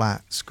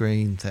 flat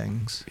screen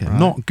things. Yeah, right?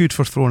 not good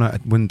for throwing out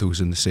at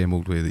windows in the same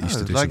old way that used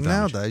to do like some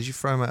damage. nowadays, you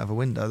throw them out of a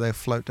window, they'll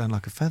float down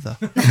like a feather.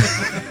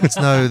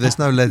 There's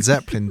no Led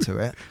Zeppelin to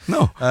it.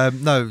 No.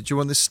 No. Do you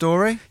want this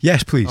story?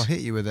 Yes, please. I'll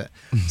hit you with it.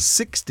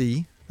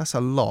 60. That's a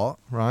lot,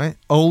 right?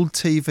 Old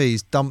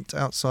TVs dumped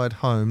outside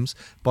homes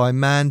by a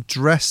man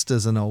dressed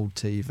as an old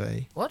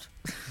TV. What?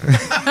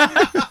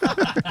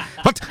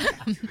 What?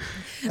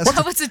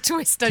 That was a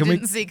twist I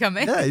didn't see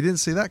coming. Yeah, you didn't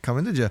see that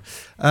coming, did you?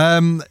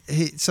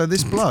 So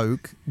this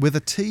bloke with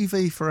a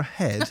TV for a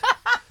head,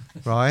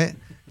 right,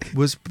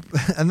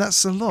 and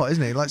that's a lot,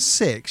 isn't it? Like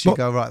 6, you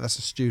go, right, that's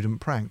a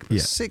student prank.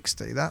 But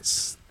 60,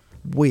 that's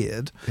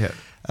weird.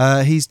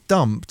 Yeah. He's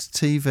dumped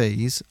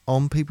TVs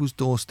on people's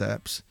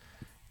doorsteps,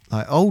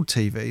 like old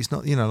TVs,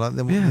 not like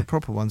the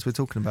proper ones we're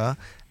talking about,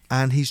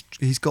 and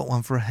he's got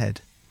one for a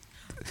head.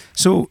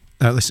 So,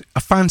 listen,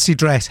 a fancy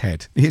dress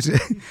head.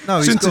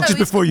 No, just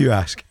before you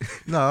ask.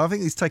 No, I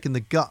think he's taken the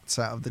guts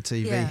out of the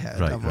TV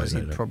head. Right, Otherwise,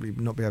 right. he'd probably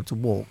not be able to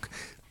walk.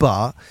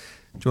 But,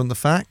 do you want the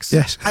facts?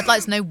 Yes. I'd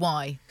like to know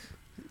why.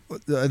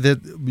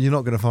 You're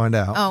not going to find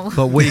out. Oh.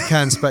 But we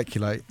can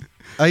speculate.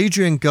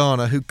 Adrian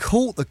Garner, who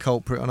caught the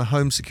culprit on a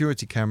home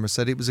security camera,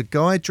 said it was a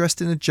guy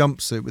dressed in a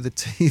jumpsuit with a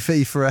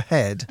TV for a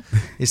head.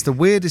 It's the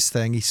weirdest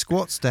thing. He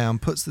squats down,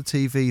 puts the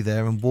TV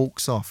there and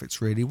walks off.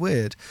 It's really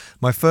weird.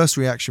 My first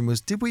reaction was,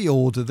 did we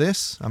order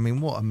this? I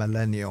mean, what a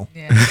millennial.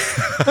 Yeah.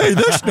 Hey,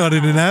 that's not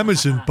in an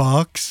Amazon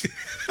box.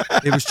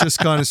 It was just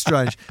kind of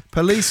strange.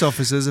 Police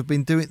officers have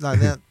been doing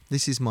like that.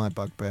 This is my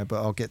bugbear,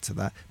 but I'll get to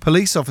that.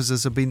 Police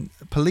officers have been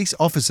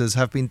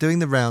doing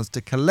the rounds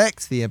to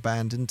collect the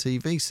abandoned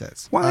TV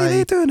sets. Why are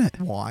they doing it?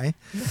 Why?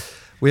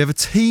 We have a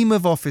team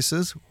of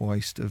officers,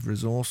 waste of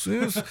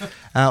resources,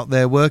 out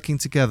there working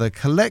together,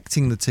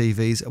 collecting the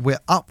TVs. We're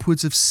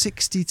upwards of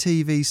 60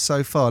 TVs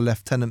so far,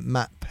 Lieutenant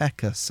Matt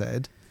Pecker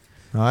said.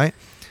 Right?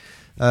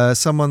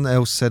 Someone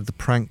else said the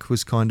prank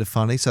was kind of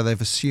funny, so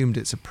they've assumed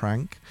it's a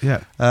prank.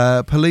 Yeah.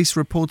 Police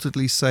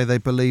reportedly say they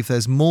believe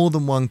there's more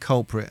than one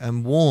culprit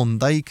and warn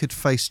they could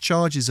face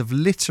charges of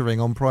littering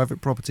on private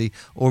property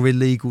or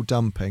illegal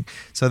dumping.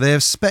 So they're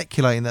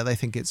speculating that they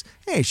think it's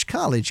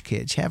college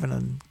kids having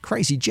a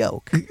crazy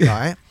joke,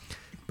 right?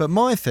 But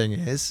my thing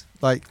is,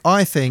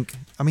 I think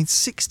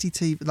 60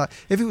 TV,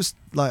 if it was,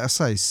 I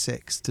say,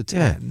 6 to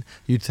 10,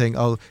 you'd think,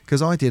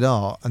 because I did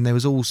art and there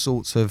was all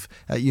sorts of,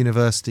 at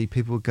university,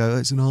 people would go,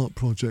 it's an art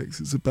project,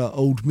 it's about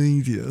old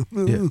media,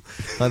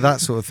 like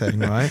that sort of thing,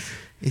 right?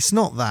 It's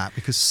not that,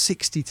 because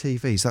 60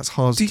 TVs, that's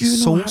hard to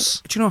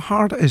source. Do you know how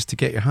hard it is to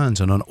get your hands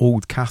on an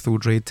old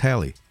cathode ray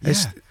telly? Yeah.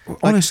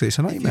 Honestly, it's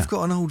a nightmare. If you've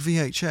got an old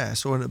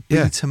VHS or a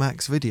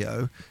Betamax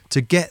video,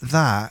 to get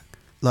that,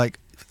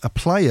 a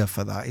player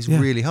for that is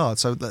really hard.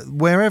 So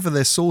wherever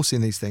they're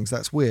sourcing these things,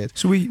 that's weird.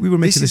 So we were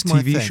making this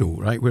TV show,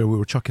 right, where we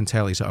were chucking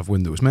tellies out of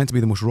windows. Meant to be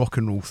the most rock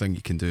and roll thing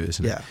you can do,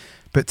 isn't it? Yeah.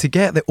 But to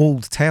get the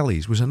old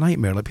tellies was a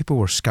nightmare. Like, people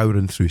were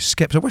scouring through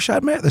skips. I wish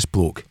I'd met this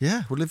bloke.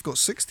 Yeah, well, they've got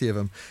 60 of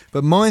them.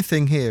 But my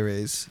thing here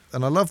is,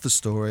 and I love the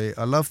story,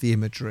 I love the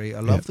imagery, I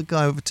love the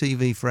guy with a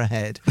TV for a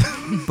head,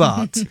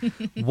 but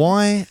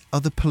why are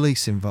the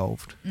police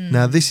involved?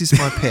 Now, this is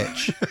my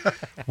pitch.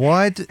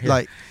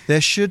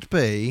 There should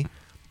be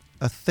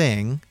a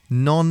thing,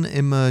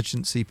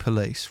 non-emergency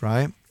police,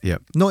 right?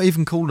 Yep. Not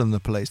even call them the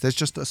police. There's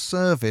just a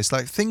service,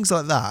 things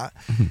like that.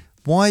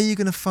 Why are you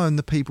going to phone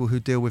the people who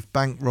deal with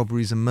bank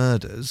robberies and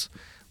murders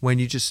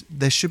when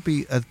there should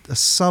be a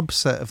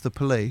subset of the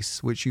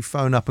police which you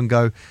phone up and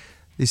go,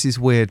 this is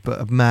weird, but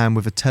a man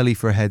with a telly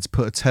for a head's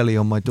put a telly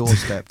on my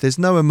doorstep. There's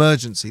no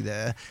emergency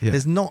there. Yeah.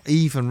 There's not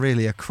even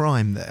really a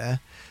crime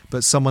there,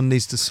 but someone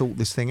needs to sort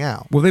this thing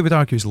out. Well, they would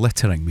argue it's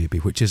littering, maybe,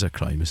 which is a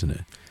crime, isn't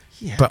it?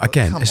 Yeah, but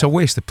again, it's a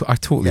waste of. I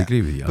totally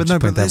agree with you.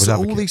 But there's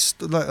all these,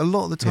 a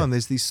lot of the time,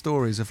 there's these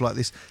stories of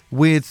this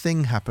weird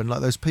thing happened,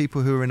 like those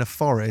people who were in a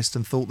forest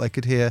and thought they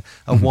could hear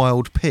a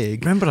wild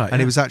pig. Remember that?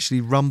 And it was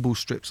actually rumble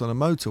strips on a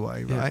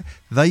motorway, right?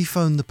 They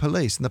phoned the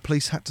police and the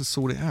police had to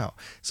sort it out.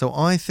 So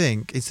I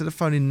think instead of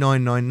phoning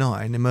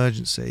 999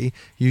 emergency,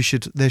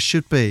 there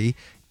should be,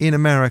 in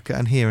America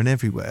and here and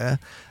everywhere,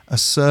 a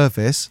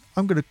service.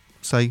 I'm going to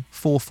say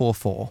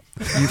 444.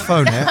 You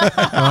phone it,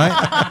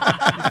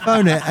 right? You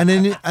phone it,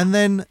 and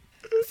then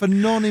for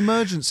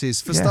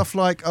non-emergencies, for stuff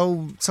like,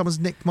 someone's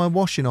nicked my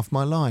washing off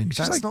my line.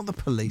 That's not the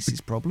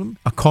police's problem.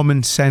 A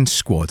common sense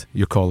squad,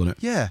 you're calling it.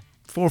 Yeah.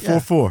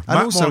 444. And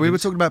also, we were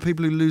talking about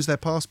people who lose their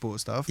passport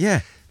stuff.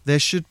 Yeah. There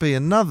should be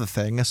another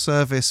thing, a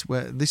service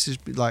where this is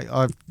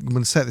I'm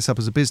going to set this up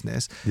as a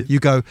business. Yeah. You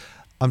go,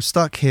 I'm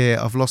stuck here,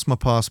 I've lost my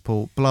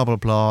passport, blah, blah,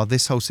 blah,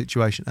 this whole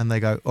situation. And they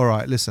go, all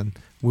right, listen,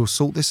 we'll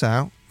sort this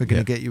out. We're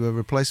going to get you a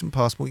replacement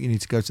passport. You need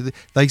to go to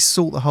They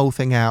sort the whole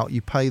thing out.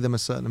 You pay them a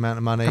certain amount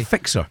of money. A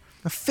fixer.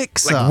 A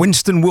fixer. Like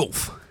Winston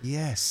Wolfe.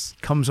 Yes.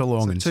 Comes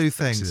along and two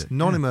things,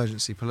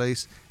 non-emergency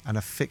police and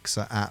a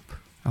fixer app.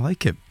 I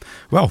like it.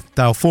 Well,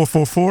 dial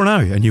 444 now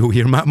and you'll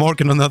hear Matt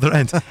Morgan on the other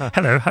end.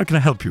 Hello, how can I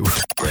help you?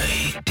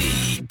 Radio.